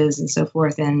messages and so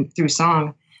forth, and through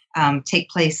song, take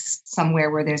place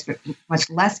somewhere where there's much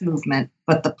less movement,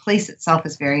 but the place itself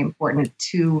is very important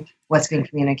to what's being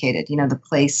communicated. The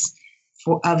place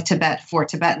of Tibet for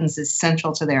Tibetans is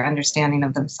central to their understanding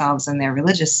of themselves and their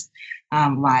religious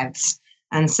lives.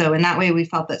 And so in that way, we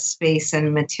felt that space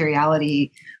and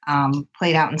materiality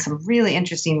played out in some really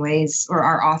interesting ways, or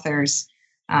our authors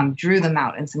drew them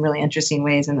out in some really interesting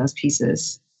ways in those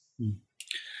pieces.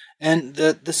 And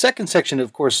the second section,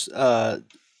 of course,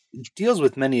 deals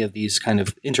with many of these kind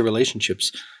of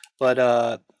interrelationships,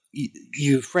 but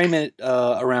you frame it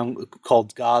around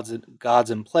called gods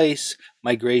in place,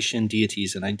 migration,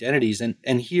 deities, and identities.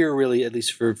 And here, really, at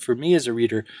least for me as a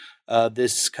reader,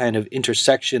 this kind of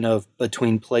intersection of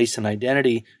between place and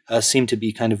identity seemed to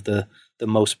be kind of the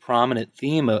most prominent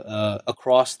theme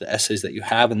across the essays that you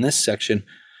have in this section.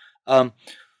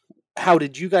 How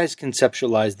did you guys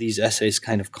conceptualize these essays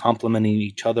kind of complementing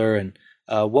each other, and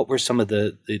what were some of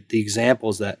the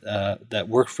examples that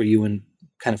worked for you in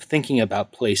kind of thinking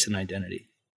about place and identity?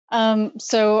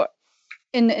 So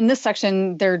in this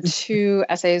section, there are two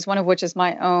essays, one of which is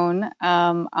my own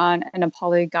on a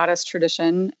Nepali goddess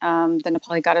tradition, the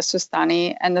Nepali goddess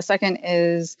Sustani, and the second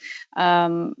is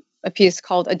a piece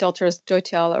called Adulterous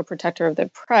Jyotial, or Protector of the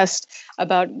Oppressed,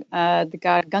 about the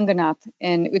god Ganganath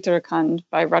in Uttarakhand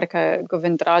by Radhika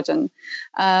Govindarajan.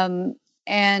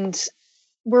 And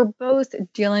we're both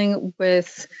dealing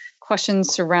with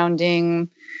questions surrounding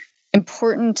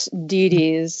important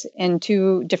deities in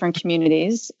two different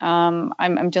communities.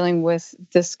 I'm dealing with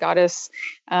this goddess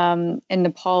in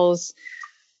Nepal's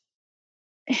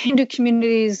Hindu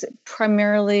communities,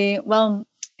 primarily,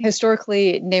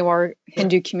 historically Newar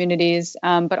Hindu communities,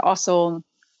 but also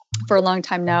for a long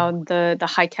time now, the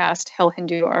high caste Hill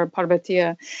Hindu or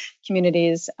Parvatiya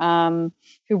communities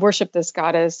who worship this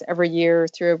goddess every year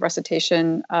through a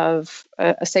recitation of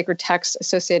a sacred text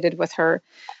associated with her.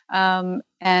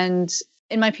 And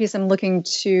in my piece, I'm looking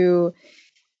to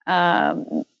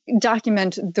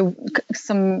document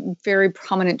some very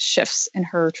prominent shifts in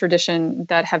her tradition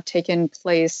that have taken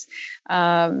place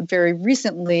very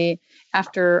recently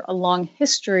after a long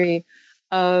history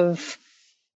of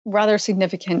rather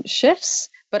significant shifts,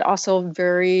 but also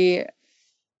very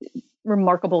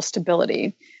remarkable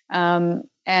stability.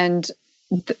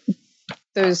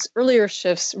 Those earlier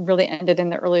shifts really ended in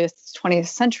the earliest 20th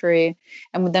century.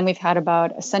 And then we've had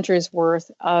about a century's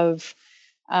worth of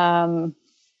a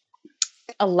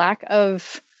lack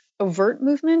of overt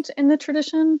movement in the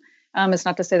tradition. It's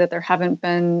not to say that there haven't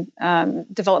been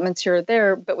developments here or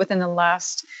there, but within the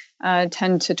last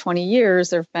 10 to 20 years,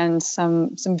 there have been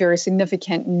some very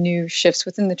significant new shifts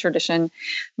within the tradition,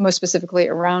 most specifically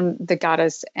around the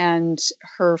goddess and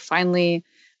her finally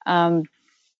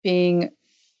being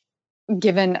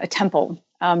given a temple.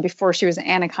 Before, she was an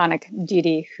aniconic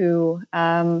deity who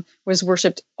was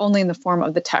worshipped only in the form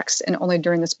of the text and only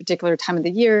during this particular time of the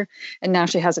year. And now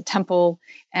she has a temple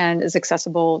and is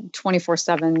accessible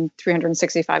 24/7,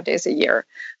 365 days a year.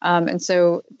 And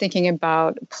so thinking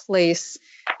about place,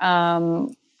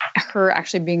 her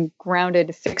actually being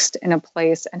grounded, fixed in a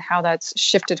place, and how that's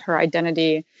shifted her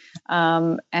identity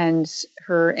and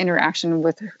her interaction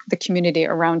with the community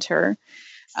around her.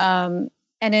 And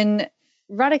in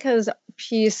Radhika's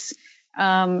piece,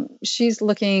 she's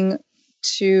looking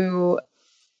to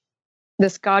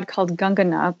this god called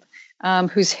Ganganath,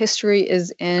 whose history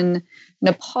is in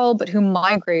Nepal, but who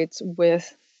migrates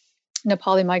with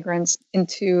Nepali migrants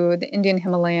into the Indian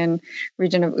Himalayan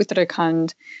region of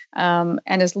Uttarakhand,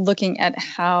 and is looking at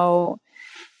how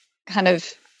kind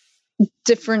of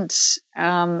different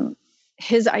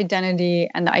his identity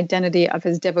and the identity of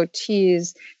his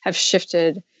devotees have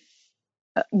shifted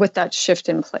with that shift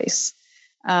in place.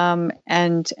 And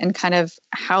kind of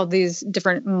how these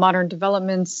different modern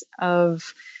developments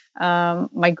of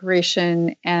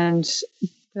migration and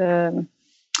the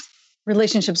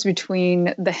relationships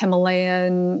between the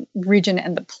Himalayan region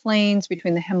and the plains,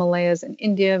 between the Himalayas and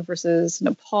India versus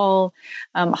Nepal,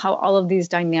 how all of these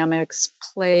dynamics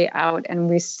play out, and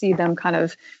we see them kind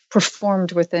of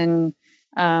performed within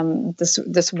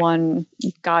this one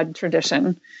God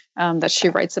tradition that she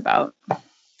writes about.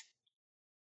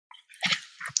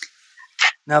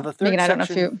 Now the third Megan, I don't know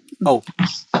if you. Oh,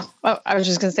 I was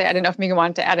just going to say I didn't know if Megan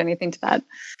wanted to add anything to that.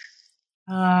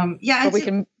 Yeah, but we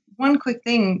can. One quick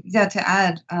thing, to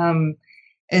add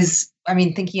is,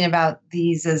 thinking about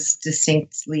these as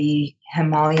distinctly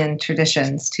Himalayan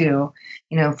traditions too.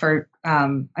 For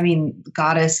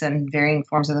goddess and varying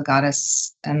forms of the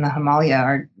goddess and the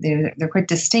Himalaya they're quite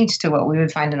distinct to what we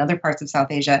would find in other parts of South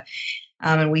Asia.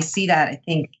 And we see that, I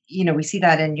think, we see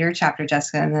that in your chapter,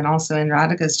 Jessica, and then also in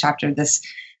Radhika's chapter, this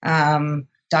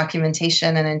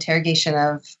documentation and interrogation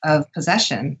of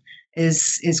possession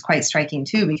is quite striking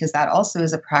too, because that also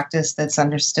is a practice that's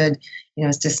understood,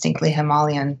 as distinctly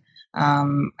Himalayan.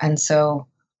 And so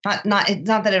not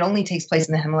that it only takes place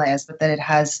in the Himalayas, but that it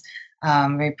has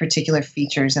very particular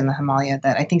features in the Himalaya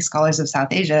that I think scholars of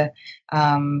South Asia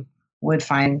would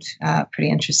find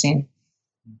pretty interesting.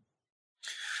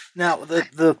 Now,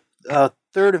 the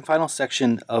third and final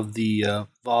section of the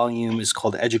volume is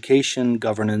called Education,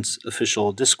 Governance,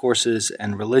 Official Discourses,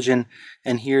 and Religion.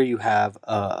 And here you have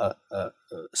a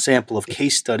sample of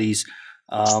case studies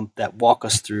that walk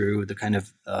us through the kind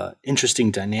of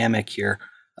interesting dynamic here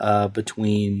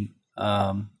between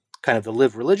kind of the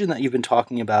lived religion that you've been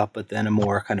talking about, but then a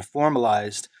more kind of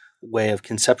formalized way of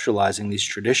conceptualizing these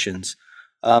traditions.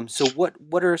 So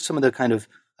what are some of the kind of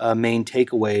main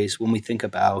takeaways when we think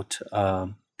about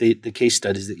the case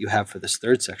studies that you have for this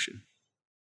third section?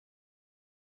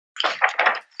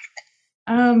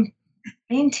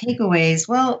 Main takeaways.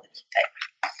 Well,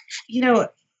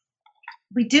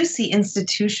 we do see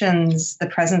institutions, the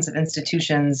presence of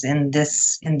institutions in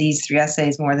these three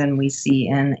essays more than we see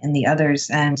in the others.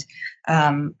 And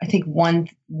I think one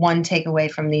takeaway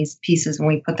from these pieces when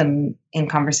we put them in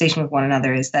conversation with one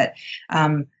another is that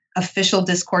official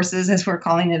discourses, as we're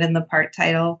calling it in the part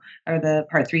title or the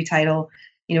part 3 title,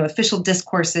 official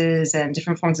discourses and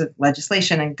different forms of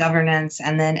legislation and governance,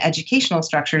 and then educational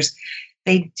structures,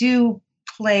 they do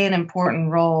play an important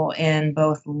role in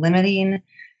both limiting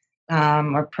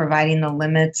or providing the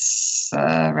limits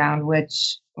around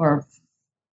which, or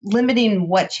limiting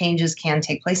what changes can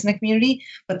take place in the community,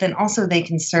 but then also they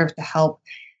can serve to help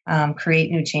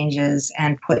create new changes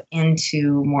and put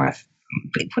into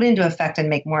effect and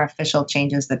make more official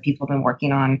changes that people have been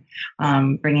working on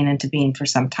bringing into being for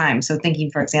some time. So thinking,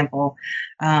 for example,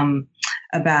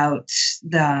 about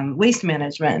the waste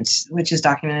management, which is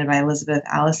documented by Elizabeth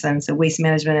Allison, so waste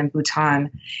management in Bhutan,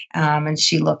 and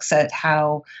she looks at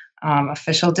how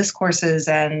official discourses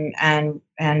and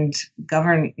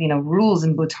govern rules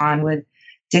in Bhutan would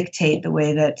dictate the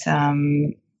way that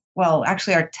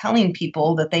actually are telling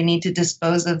people that they need to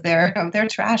dispose of their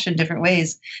trash in different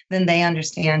ways than they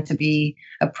understand to be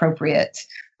appropriate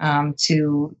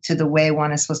to the way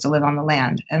one is supposed to live on the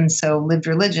land. And so lived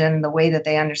religion, the way that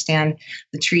they understand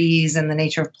the trees and the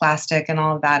nature of plastic and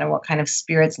all of that, and what kind of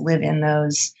spirits live in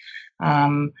those,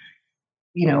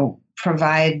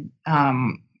 provide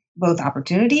both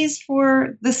opportunities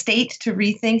for the state to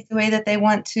rethink the way that they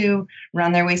want to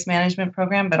run their waste management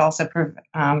program, but also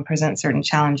present certain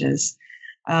challenges.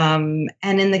 And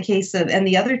in the case of, and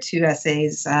the other two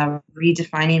essays,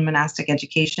 Redefining Monastic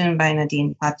Education by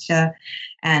Nadine Bhatia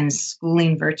and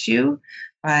Schooling Virtue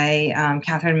by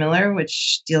Catherine Miller,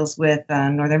 which deals with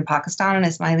northern Pakistan and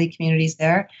Ismaili communities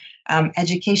there.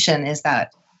 Education is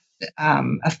that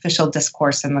official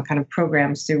discourse and the kind of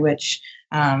programs through which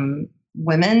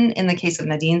women, in the case of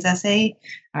Nadine's essay,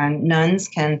 nuns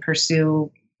can pursue,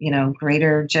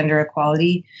 greater gender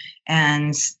equality,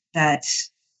 and that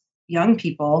young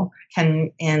people can,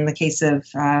 in the case of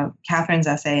Catherine's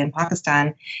essay in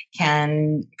Pakistan,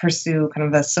 can pursue kind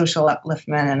of a social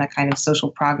upliftment and a kind of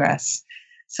social progress.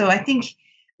 So I think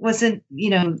what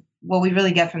we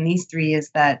really get from these three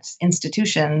is that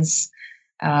institutions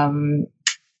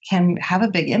can have a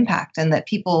big impact, and that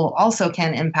people also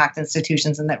can impact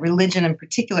institutions, and that religion in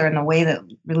particular, and the way that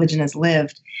religion is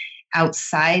lived,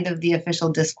 outside of the official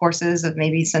discourses of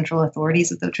maybe central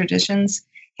authorities of the traditions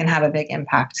can have a big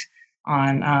impact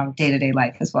on day-to-day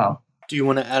life as well. Do you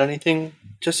want to add anything,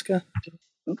 Jessica?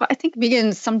 I think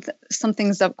Megan summed some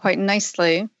things up quite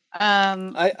nicely.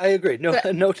 I agree. No,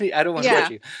 I don't want to rush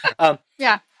you.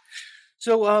 Yeah.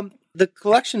 So the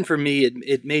collection for me,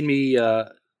 it made me,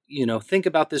 think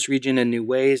about this region in new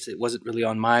ways. It wasn't really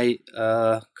on my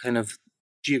kind of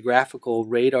geographical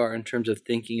radar in terms of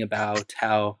thinking about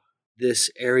how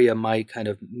this area might kind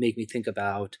of make me think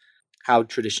about how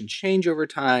traditions change over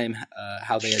time,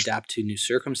 how they adapt to new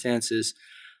circumstances.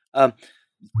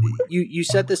 You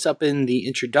set this up in the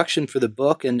introduction for the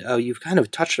book, and you've kind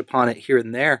of touched upon it here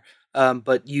and there.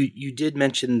 But you did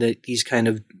mention that these kind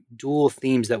of dual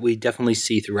themes that we definitely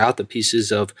see throughout the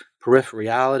pieces of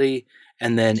peripherality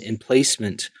and then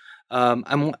emplacement.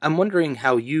 I'm wondering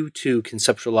how you two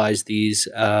conceptualize these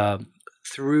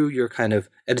through your kind of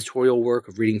editorial work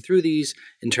of reading through these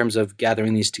in terms of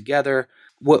gathering these together.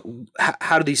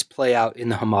 How do these play out in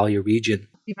the Himalaya region?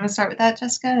 You want to start with that,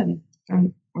 Jessica?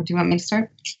 Or do you want me to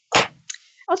start?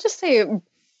 I'll just say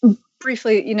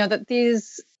briefly, that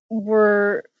these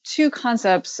were two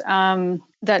concepts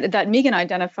that Megan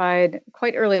identified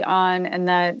quite early on, and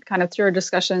that kind of through our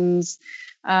discussions,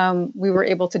 we were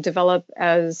able to develop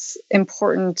as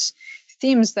important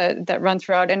themes that run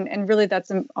throughout. And really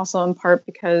that's also in part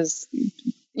because,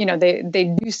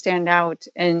 they do stand out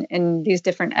in these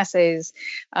different essays.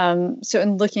 So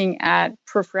in looking at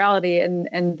peripherality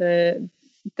and the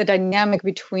dynamic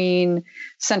between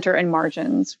center and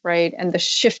margins, right? And the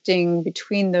shifting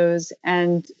between those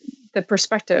and the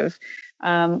perspective,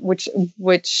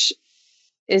 which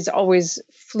is always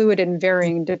fluid and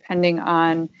varying depending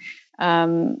on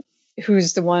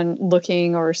who's the one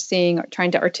looking or seeing or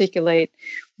trying to articulate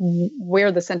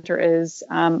where the center is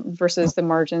versus the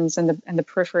margins and the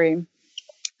periphery.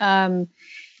 And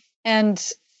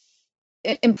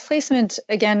in placement,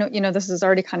 again, this has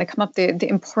already kind of come up, the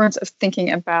importance of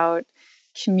thinking about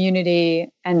community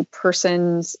and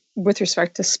persons with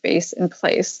respect to space and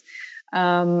place.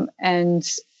 And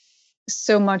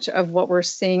so much of what we're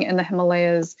seeing in the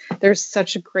Himalayas, there's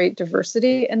such a great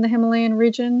diversity in the Himalayan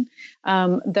region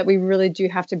that we really do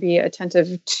have to be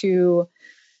attentive to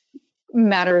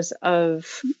matters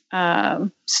of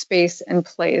space and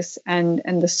place and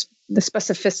the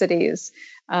specificities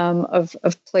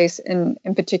of place in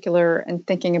particular, and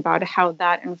thinking about how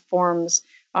that informs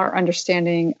our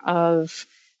understanding of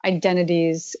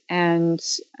identities and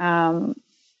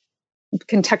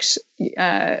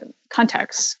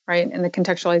context, right? And the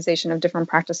contextualization of different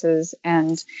practices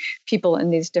and people in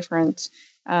these different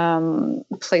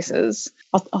places.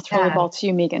 I'll throw the ball to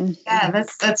you, Megan. Yeah,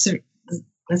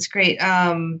 that's great.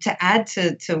 To add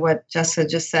to what Jessica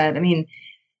just said, I mean,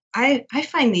 I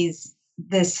find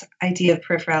this idea of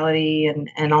peripherality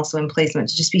and also emplacement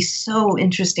to just be so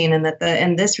interesting, and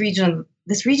this region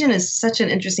is such an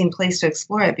interesting place to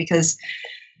explore it, because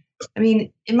I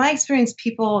mean, in my experience,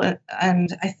 people,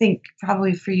 and I think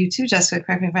probably for you too, Jessica,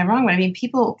 correct me if I'm wrong, but I mean,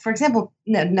 people, for example,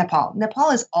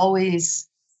 Nepal is always,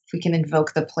 if we can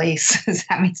invoke the place as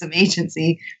having some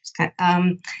agency,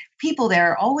 people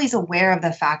there are always aware of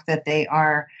the fact that they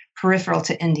are peripheral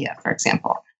to India, for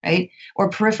example, right? Or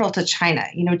peripheral to China.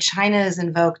 China is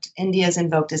invoked, India is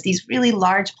invoked as these really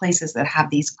large places that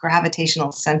have these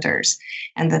gravitational centers,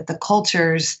 and that the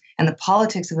cultures and the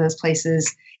politics of those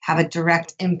places have a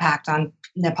direct impact on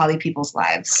Nepali people's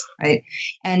lives, right?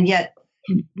 And yet,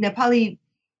 Nepali,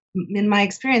 in my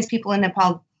experience, people in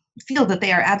Nepal feel that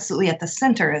they are absolutely at the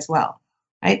center as well,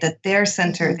 right? That they're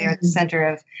the center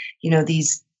of,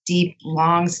 these deep,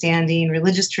 long-standing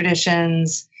religious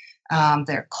traditions,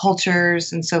 their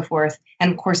cultures, and so forth.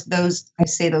 And of course, I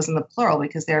say those in the plural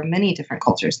because there are many different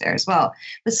cultures there as well.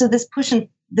 But so this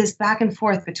back and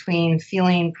forth between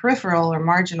feeling peripheral or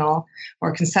marginal,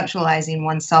 or conceptualizing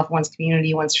oneself, one's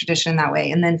community, one's tradition that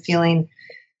way, and then feeling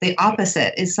the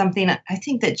opposite is something I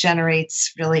think that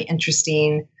generates really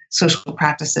interesting social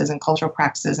practices and cultural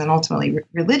practices, and ultimately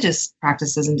religious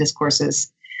practices and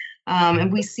discourses.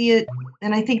 And we see it,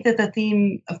 and I think that the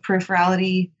theme of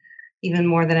peripherality, even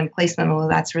more than emplacement, although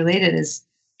that's related, is,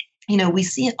 we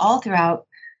see it all throughout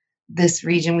this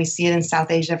region. We see it in South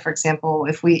Asia, for example.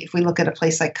 If we look at a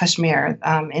place like Kashmir,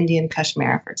 Indian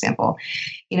Kashmir, for example,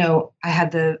 I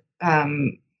had the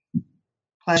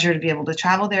pleasure to be able to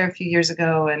travel there a few years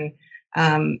ago, and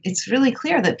it's really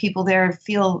clear that people there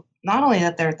feel not only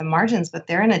that they're at the margins, but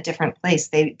they're in a different place.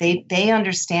 They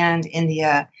understand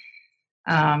India.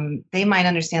 They might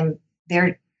understand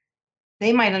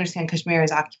Kashmir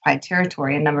as occupied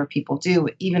territory. A number of people do,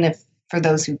 even if for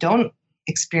those who don't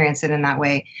experience it in that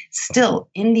way. Still,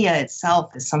 India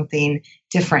itself is something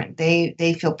different.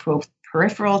 They feel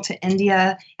peripheral to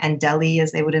India and Delhi,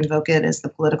 as they would invoke it, as the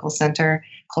political center,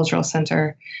 cultural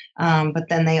center. But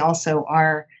then they also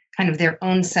are kind of their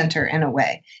own center in a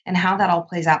way. And how that all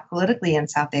plays out politically in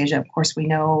South Asia, of course, we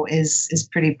know is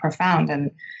pretty profound.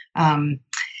 And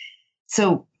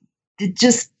so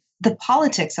just the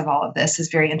politics of all of this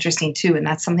is very interesting too. And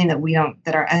that's something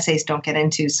that our essays don't get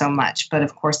into so much. But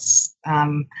of course,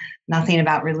 nothing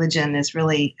about religion is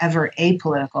really ever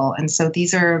apolitical. And so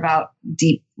these are about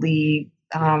deeply,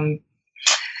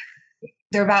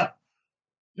 they're about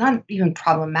not even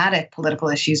problematic political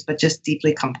issues, but just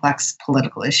deeply complex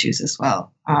political issues as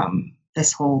well.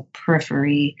 This whole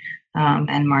periphery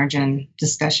and margin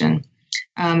discussion.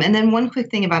 And then one quick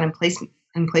thing about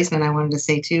emplacement I wanted to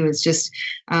say too is just,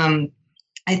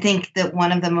 I think that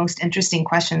one of the most interesting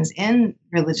questions in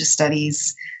religious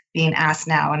studies being asked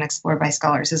now and explored by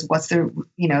scholars is what's the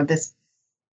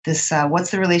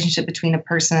relationship between a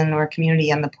person or a community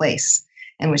and the place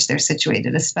in which they're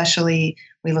situated. Especially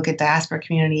we look at diaspora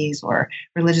communities or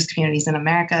religious communities in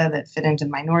America that fit into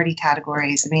minority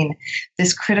categories. I mean,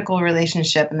 this critical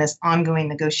relationship and this ongoing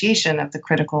negotiation of the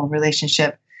critical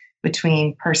relationship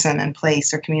between person and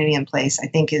place or community and place, I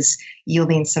think is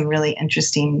yielding some really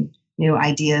interesting new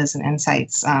ideas and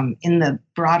insights in the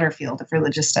broader field of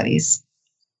religious studies.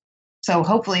 So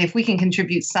hopefully if we can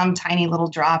contribute some tiny little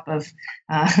drop of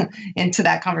into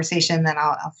that conversation, then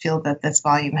I'll feel that this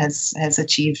volume has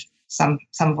achieved some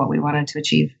of what we wanted to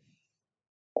achieve.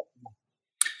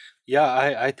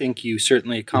 Yeah, I think you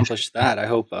certainly accomplished that. I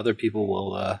hope other people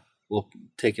will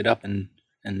take it up and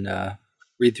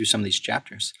read through some of these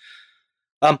chapters.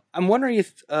 I'm wondering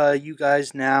if you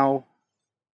guys now,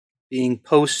 being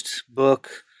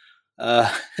post-book,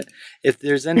 if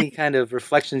there's any kind of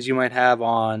reflections you might have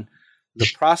on the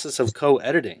process of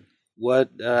co-editing.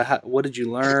 What did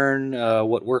you learn?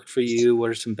 What worked for you? What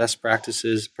are some best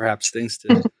practices, perhaps things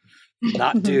to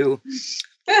not do?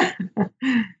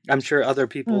 I'm sure other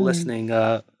people listening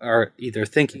are either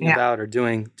thinking about or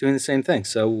doing the same thing.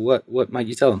 So what might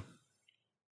you tell them?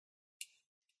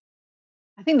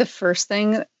 I think the first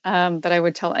thing that I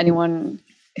would tell anyone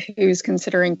who's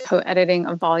considering co-editing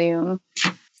a volume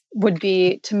would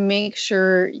be to make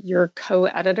sure your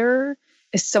co-editor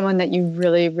is someone that you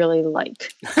really, really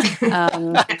like.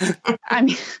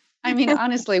 I mean,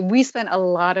 honestly, we spent a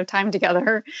lot of time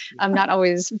together, not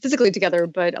always physically together,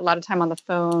 but a lot of time on the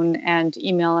phone and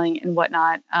emailing and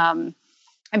whatnot. And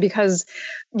because,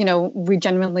 we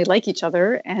genuinely like each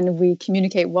other and we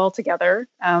communicate well together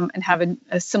and have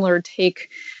a similar take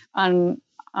on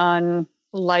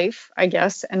life, I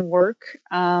guess, and work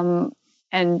and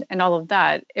all of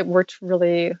that, it worked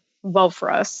really well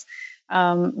for us.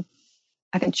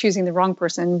 I think choosing the wrong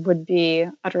person would be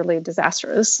utterly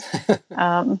disastrous.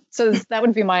 So that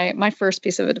would be my first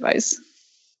piece of advice.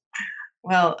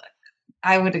 Well,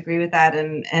 I would agree with that.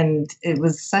 And it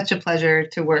was such a pleasure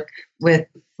to work with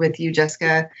you,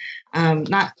 Jessica.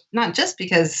 Not just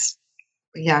because,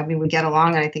 we get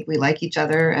along and I think we like each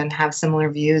other and have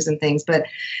similar views and things, but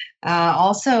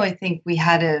also I think we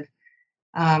had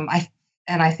I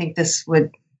think this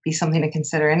would be something to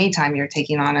consider anytime you're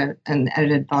taking on an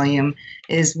edited volume,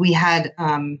 is we had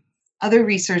other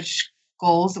research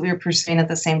goals that we were pursuing at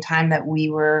the same time that we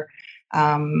were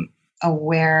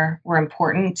aware were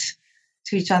important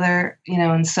to each other,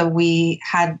 and so we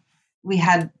had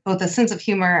both a sense of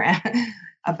humor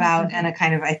about and a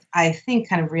kind of, I think,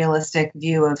 kind of realistic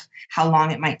view of how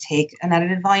long it might take an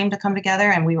edited volume to come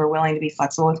together. And we were willing to be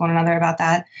flexible with one another about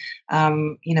that.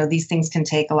 These things can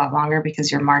take a lot longer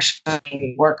because you're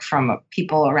marshaling work from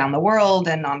people around the world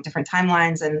and on different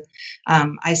timelines. And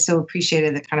I so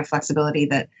appreciated the kind of flexibility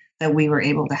that we were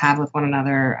able to have with one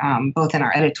another, both in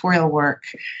our editorial work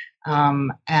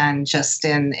and just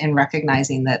in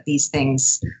recognizing that these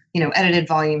things, edited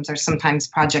volumes are sometimes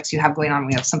projects you have going on.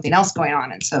 We have something else going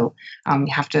on. And so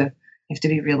you have to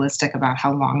be realistic about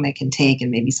how long they can take,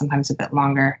 and maybe sometimes a bit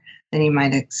longer than you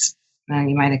might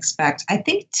expect. I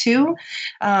think too,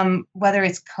 whether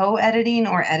it's co-editing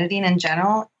or editing in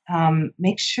general,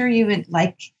 make sure you would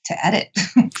like to edit.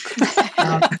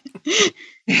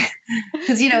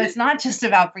 Because, it's not just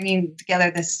about bringing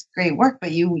together this great work,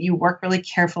 but you work really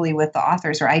carefully with the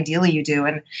authors, or ideally you do.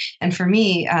 And for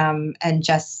me, and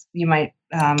Jess, you might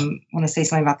want to say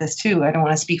something about this too. I don't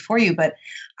want to speak for you, but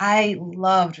I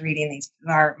loved reading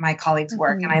my colleagues'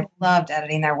 work, and I loved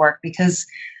editing their work because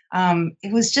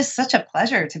it was just such a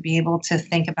pleasure to be able to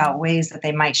think about ways that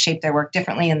they might shape their work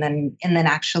differently, and then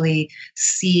actually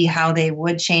see how they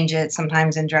would change it,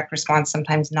 sometimes in direct response,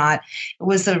 sometimes not. It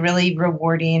was a really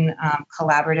rewarding,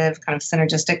 collaborative, kind of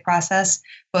synergistic process,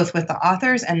 both with the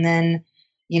authors and then,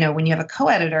 when you have a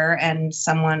co-editor and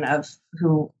someone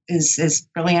who is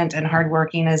brilliant and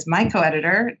hardworking as my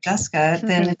co-editor, Jessica,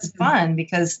 then it's fun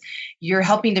because you're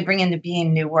helping to bring into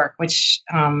being new work, which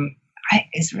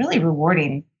is really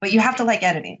rewarding. But you have to like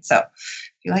editing. So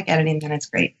if you like editing, then it's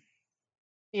great.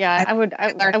 Yeah, I would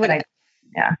echo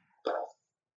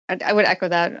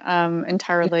that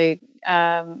entirely.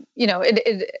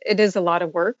 It is a lot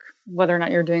of work, whether or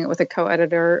not you're doing it with a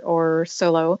co-editor or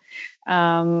solo.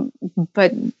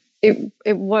 But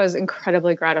it was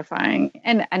incredibly gratifying,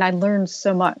 and I learned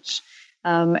so much,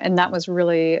 and that was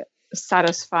really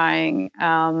satisfying,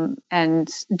 and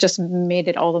just made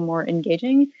it all the more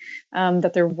engaging,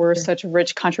 that there were such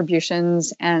rich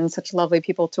contributions and such lovely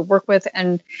people to work with,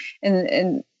 and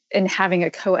having a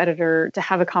co-editor, to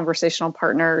have a conversational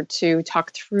partner to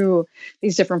talk through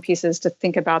these different pieces, to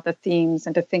think about the themes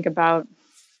and to think about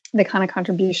the kind of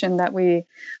contribution that we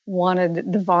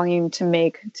wanted the volume to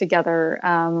make together.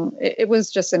 It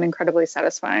was just an incredibly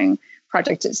satisfying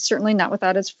project. It's certainly not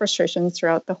without its frustrations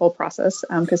throughout the whole process,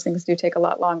 because things do take a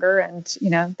lot longer, and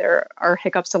there are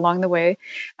hiccups along the way,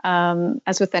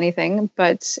 as with anything.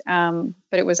 But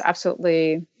it was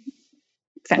absolutely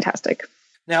fantastic.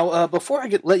 Now, before I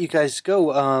let you guys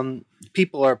go,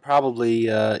 people are probably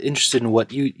interested in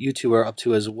what you two are up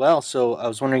to as well. So I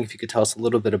was wondering if you could tell us a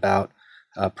little bit about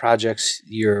projects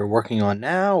you're working on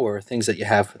now, or things that you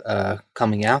have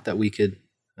coming out that we could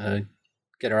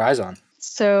get our eyes on.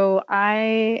 So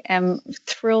I am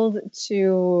thrilled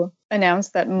to announce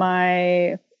that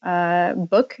my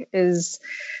book is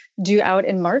due out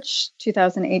in March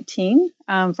 2018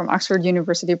 from Oxford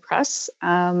University Press.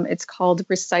 It's called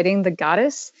Reciting the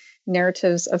Goddess,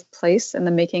 Narratives of Place and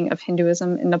the Making of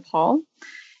Hinduism in Nepal.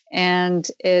 And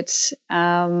it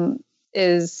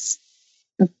is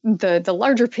the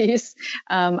larger piece,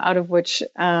 out of which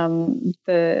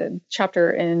the chapter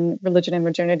in Religion and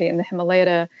Modernity in the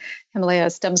Himalaya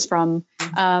stems from.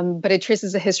 But it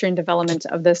traces the history and development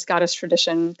of this goddess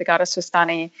tradition, the goddess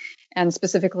Swastani, and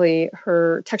specifically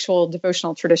her textual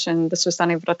devotional tradition, the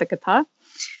Swastani Vratakatha,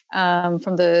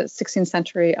 from the 16th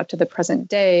century up to the present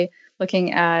day,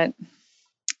 looking at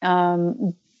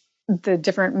the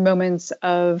different moments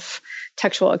of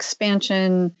textual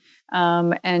expansion,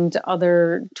 and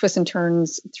other twists and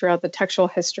turns throughout the textual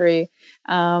history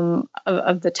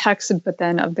of the text, but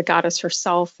then of the goddess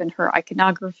herself and her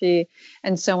iconography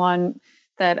and so on,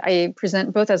 that I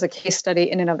present both as a case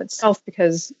study in and of itself,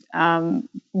 because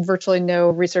virtually no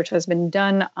research has been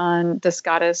done on this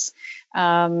goddess,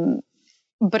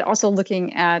 but also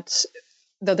looking at,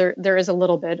 though there is a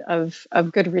little bit of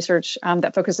good research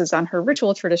that focuses on her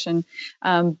ritual tradition,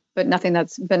 but nothing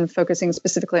that's been focusing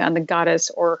specifically on the goddess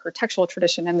or her textual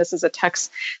tradition. And this is a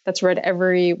text that's read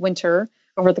every winter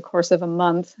over the course of a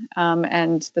month.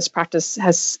 And this practice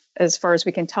has, as far as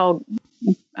we can tell,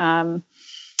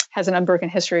 has an unbroken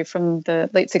history from the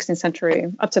late 16th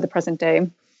century up to the present day.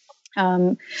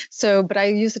 But I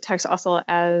use the text also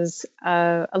as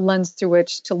a lens through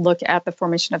which to look at the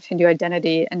formation of Hindu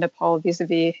identity in Nepal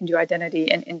vis-a-vis Hindu identity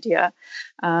in India.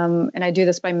 And I do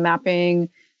this by mapping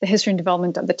the history and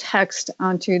development of the text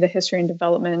onto the history and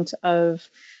development of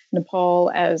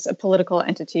Nepal as a political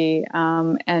entity,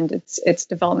 and its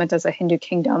development as a Hindu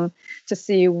kingdom, to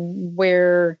see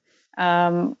where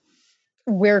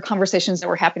conversations that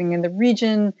were happening in the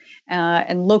region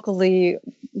and locally,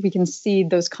 we can see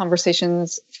those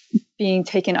conversations being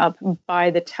taken up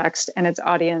by the text and its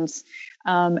audience,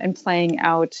 and playing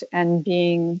out and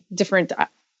being different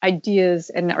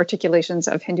ideas and articulations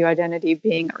of Hindu identity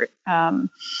being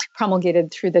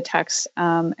promulgated through the text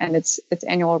and its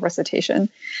annual recitation.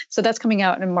 So that's coming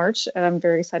out in March, and I'm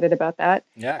very excited about that.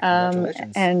 Yeah,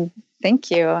 congratulations. And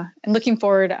thank you. And looking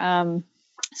forward,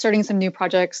 starting some new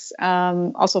projects,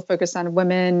 also focused on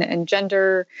women and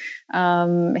gender,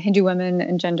 Hindu women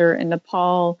and gender in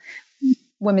Nepal,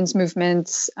 women's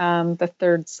movements, the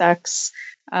third sex,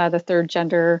 the third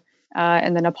gender,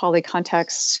 in the Nepali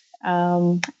context.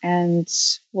 And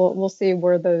we'll see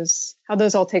how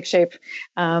those all take shape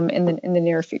in the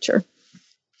near future.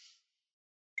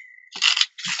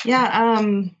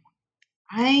 Yeah,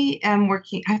 I am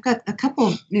working. I've got a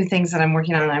couple new things that I'm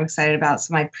working on and I'm excited about.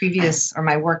 So a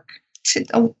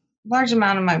large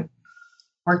amount of my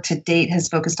work to date has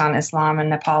focused on Islam and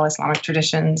Nepal, Islamic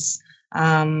traditions.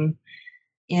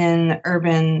 in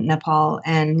urban Nepal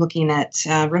and looking at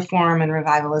reform and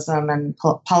revivalism and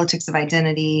politics of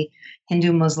identity,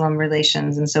 Hindu-Muslim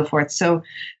relations, and so forth. So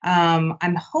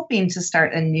I'm hoping to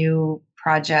start a new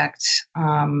project,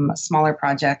 a smaller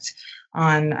project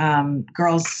on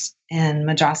girls in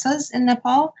madrasas in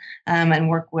Nepal, and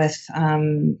work with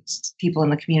people in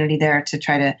the community there to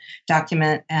try to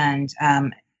document and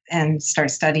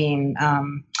start studying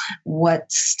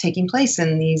what's taking place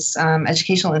in these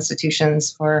educational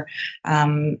institutions for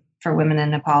women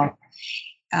in Nepal.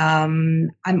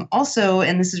 I'm also,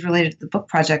 and this is related to the book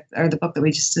project or the book that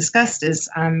we just discussed, is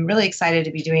I'm really excited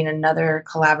to be doing another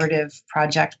collaborative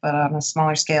project, but on a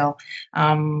smaller scale,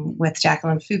 with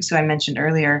Jacqueline Fuchs, who I mentioned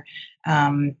earlier,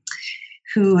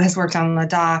 who has worked on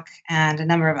Ladakh and a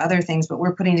number of other things, but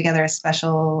we're putting together a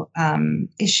special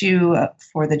issue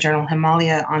for the journal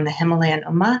Himalaya on the Himalayan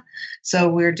Ummah. So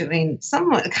we're doing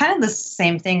kind of the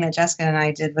same thing that Jessica and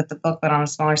I did with the book, but on a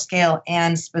smaller scale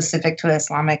and specific to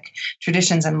Islamic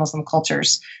traditions and Muslim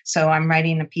cultures. So I'm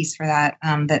writing a piece for that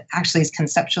that actually is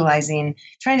trying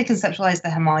to conceptualize the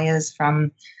Himalayas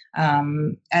from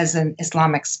as an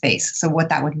Islamic space. So what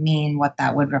that would mean, what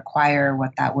that would require,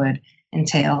 what that would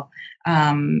entail.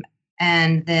 And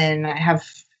then I have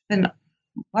a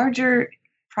larger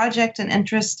project and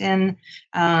interest in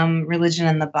religion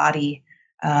and the body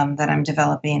that I'm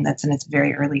developing that's in its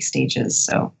very early stages.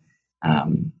 So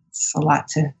it's a lot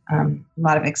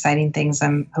of exciting things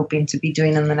I'm hoping to be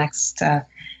doing in the next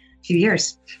few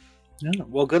years. Yeah.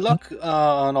 Well, good luck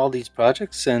on all these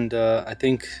projects, and I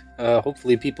think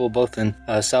hopefully people both in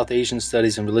South Asian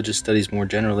studies and religious studies more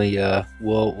generally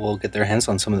will get their hands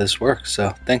on some of this work.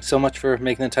 So thanks so much for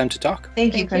making the time to talk.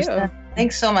 Thank you, Krista.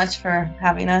 Thanks so much for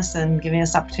having us and giving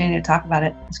us the opportunity to talk about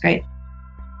it. It's great.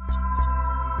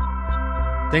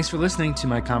 Thanks for listening to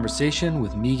my conversation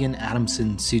with Megan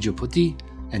Adamson Sijoputi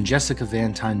and Jessica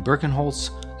Van Tine Birkenholtz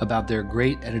about their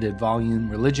great edited volume,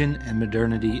 Religion and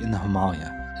Modernity in the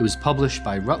Himalaya. It was published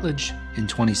by Routledge in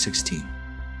 2016.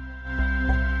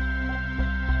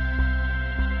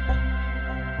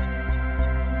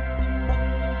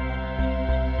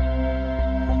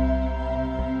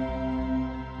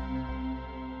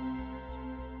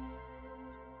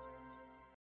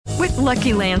 With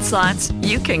Lucky Land Slots,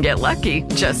 you can get lucky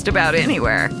just about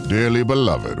anywhere. Dearly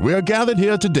beloved, we are gathered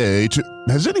here today to...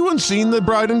 Has anyone seen the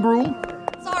bride and groom?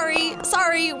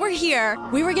 Sorry, we're here.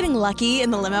 We were getting lucky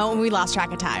in the limo and we lost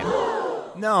track of time.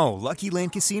 No, Lucky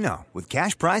Land Casino, with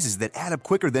cash prizes that add up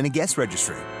quicker than a guest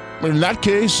registry. In that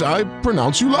case, I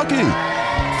pronounce you lucky.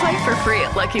 Play for free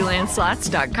at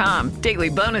LuckyLandSlots.com. Daily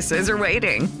bonuses are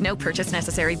waiting. No purchase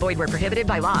necessary. Void where prohibited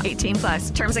by law.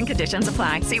 18+. Terms and conditions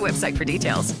apply. See website for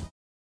details.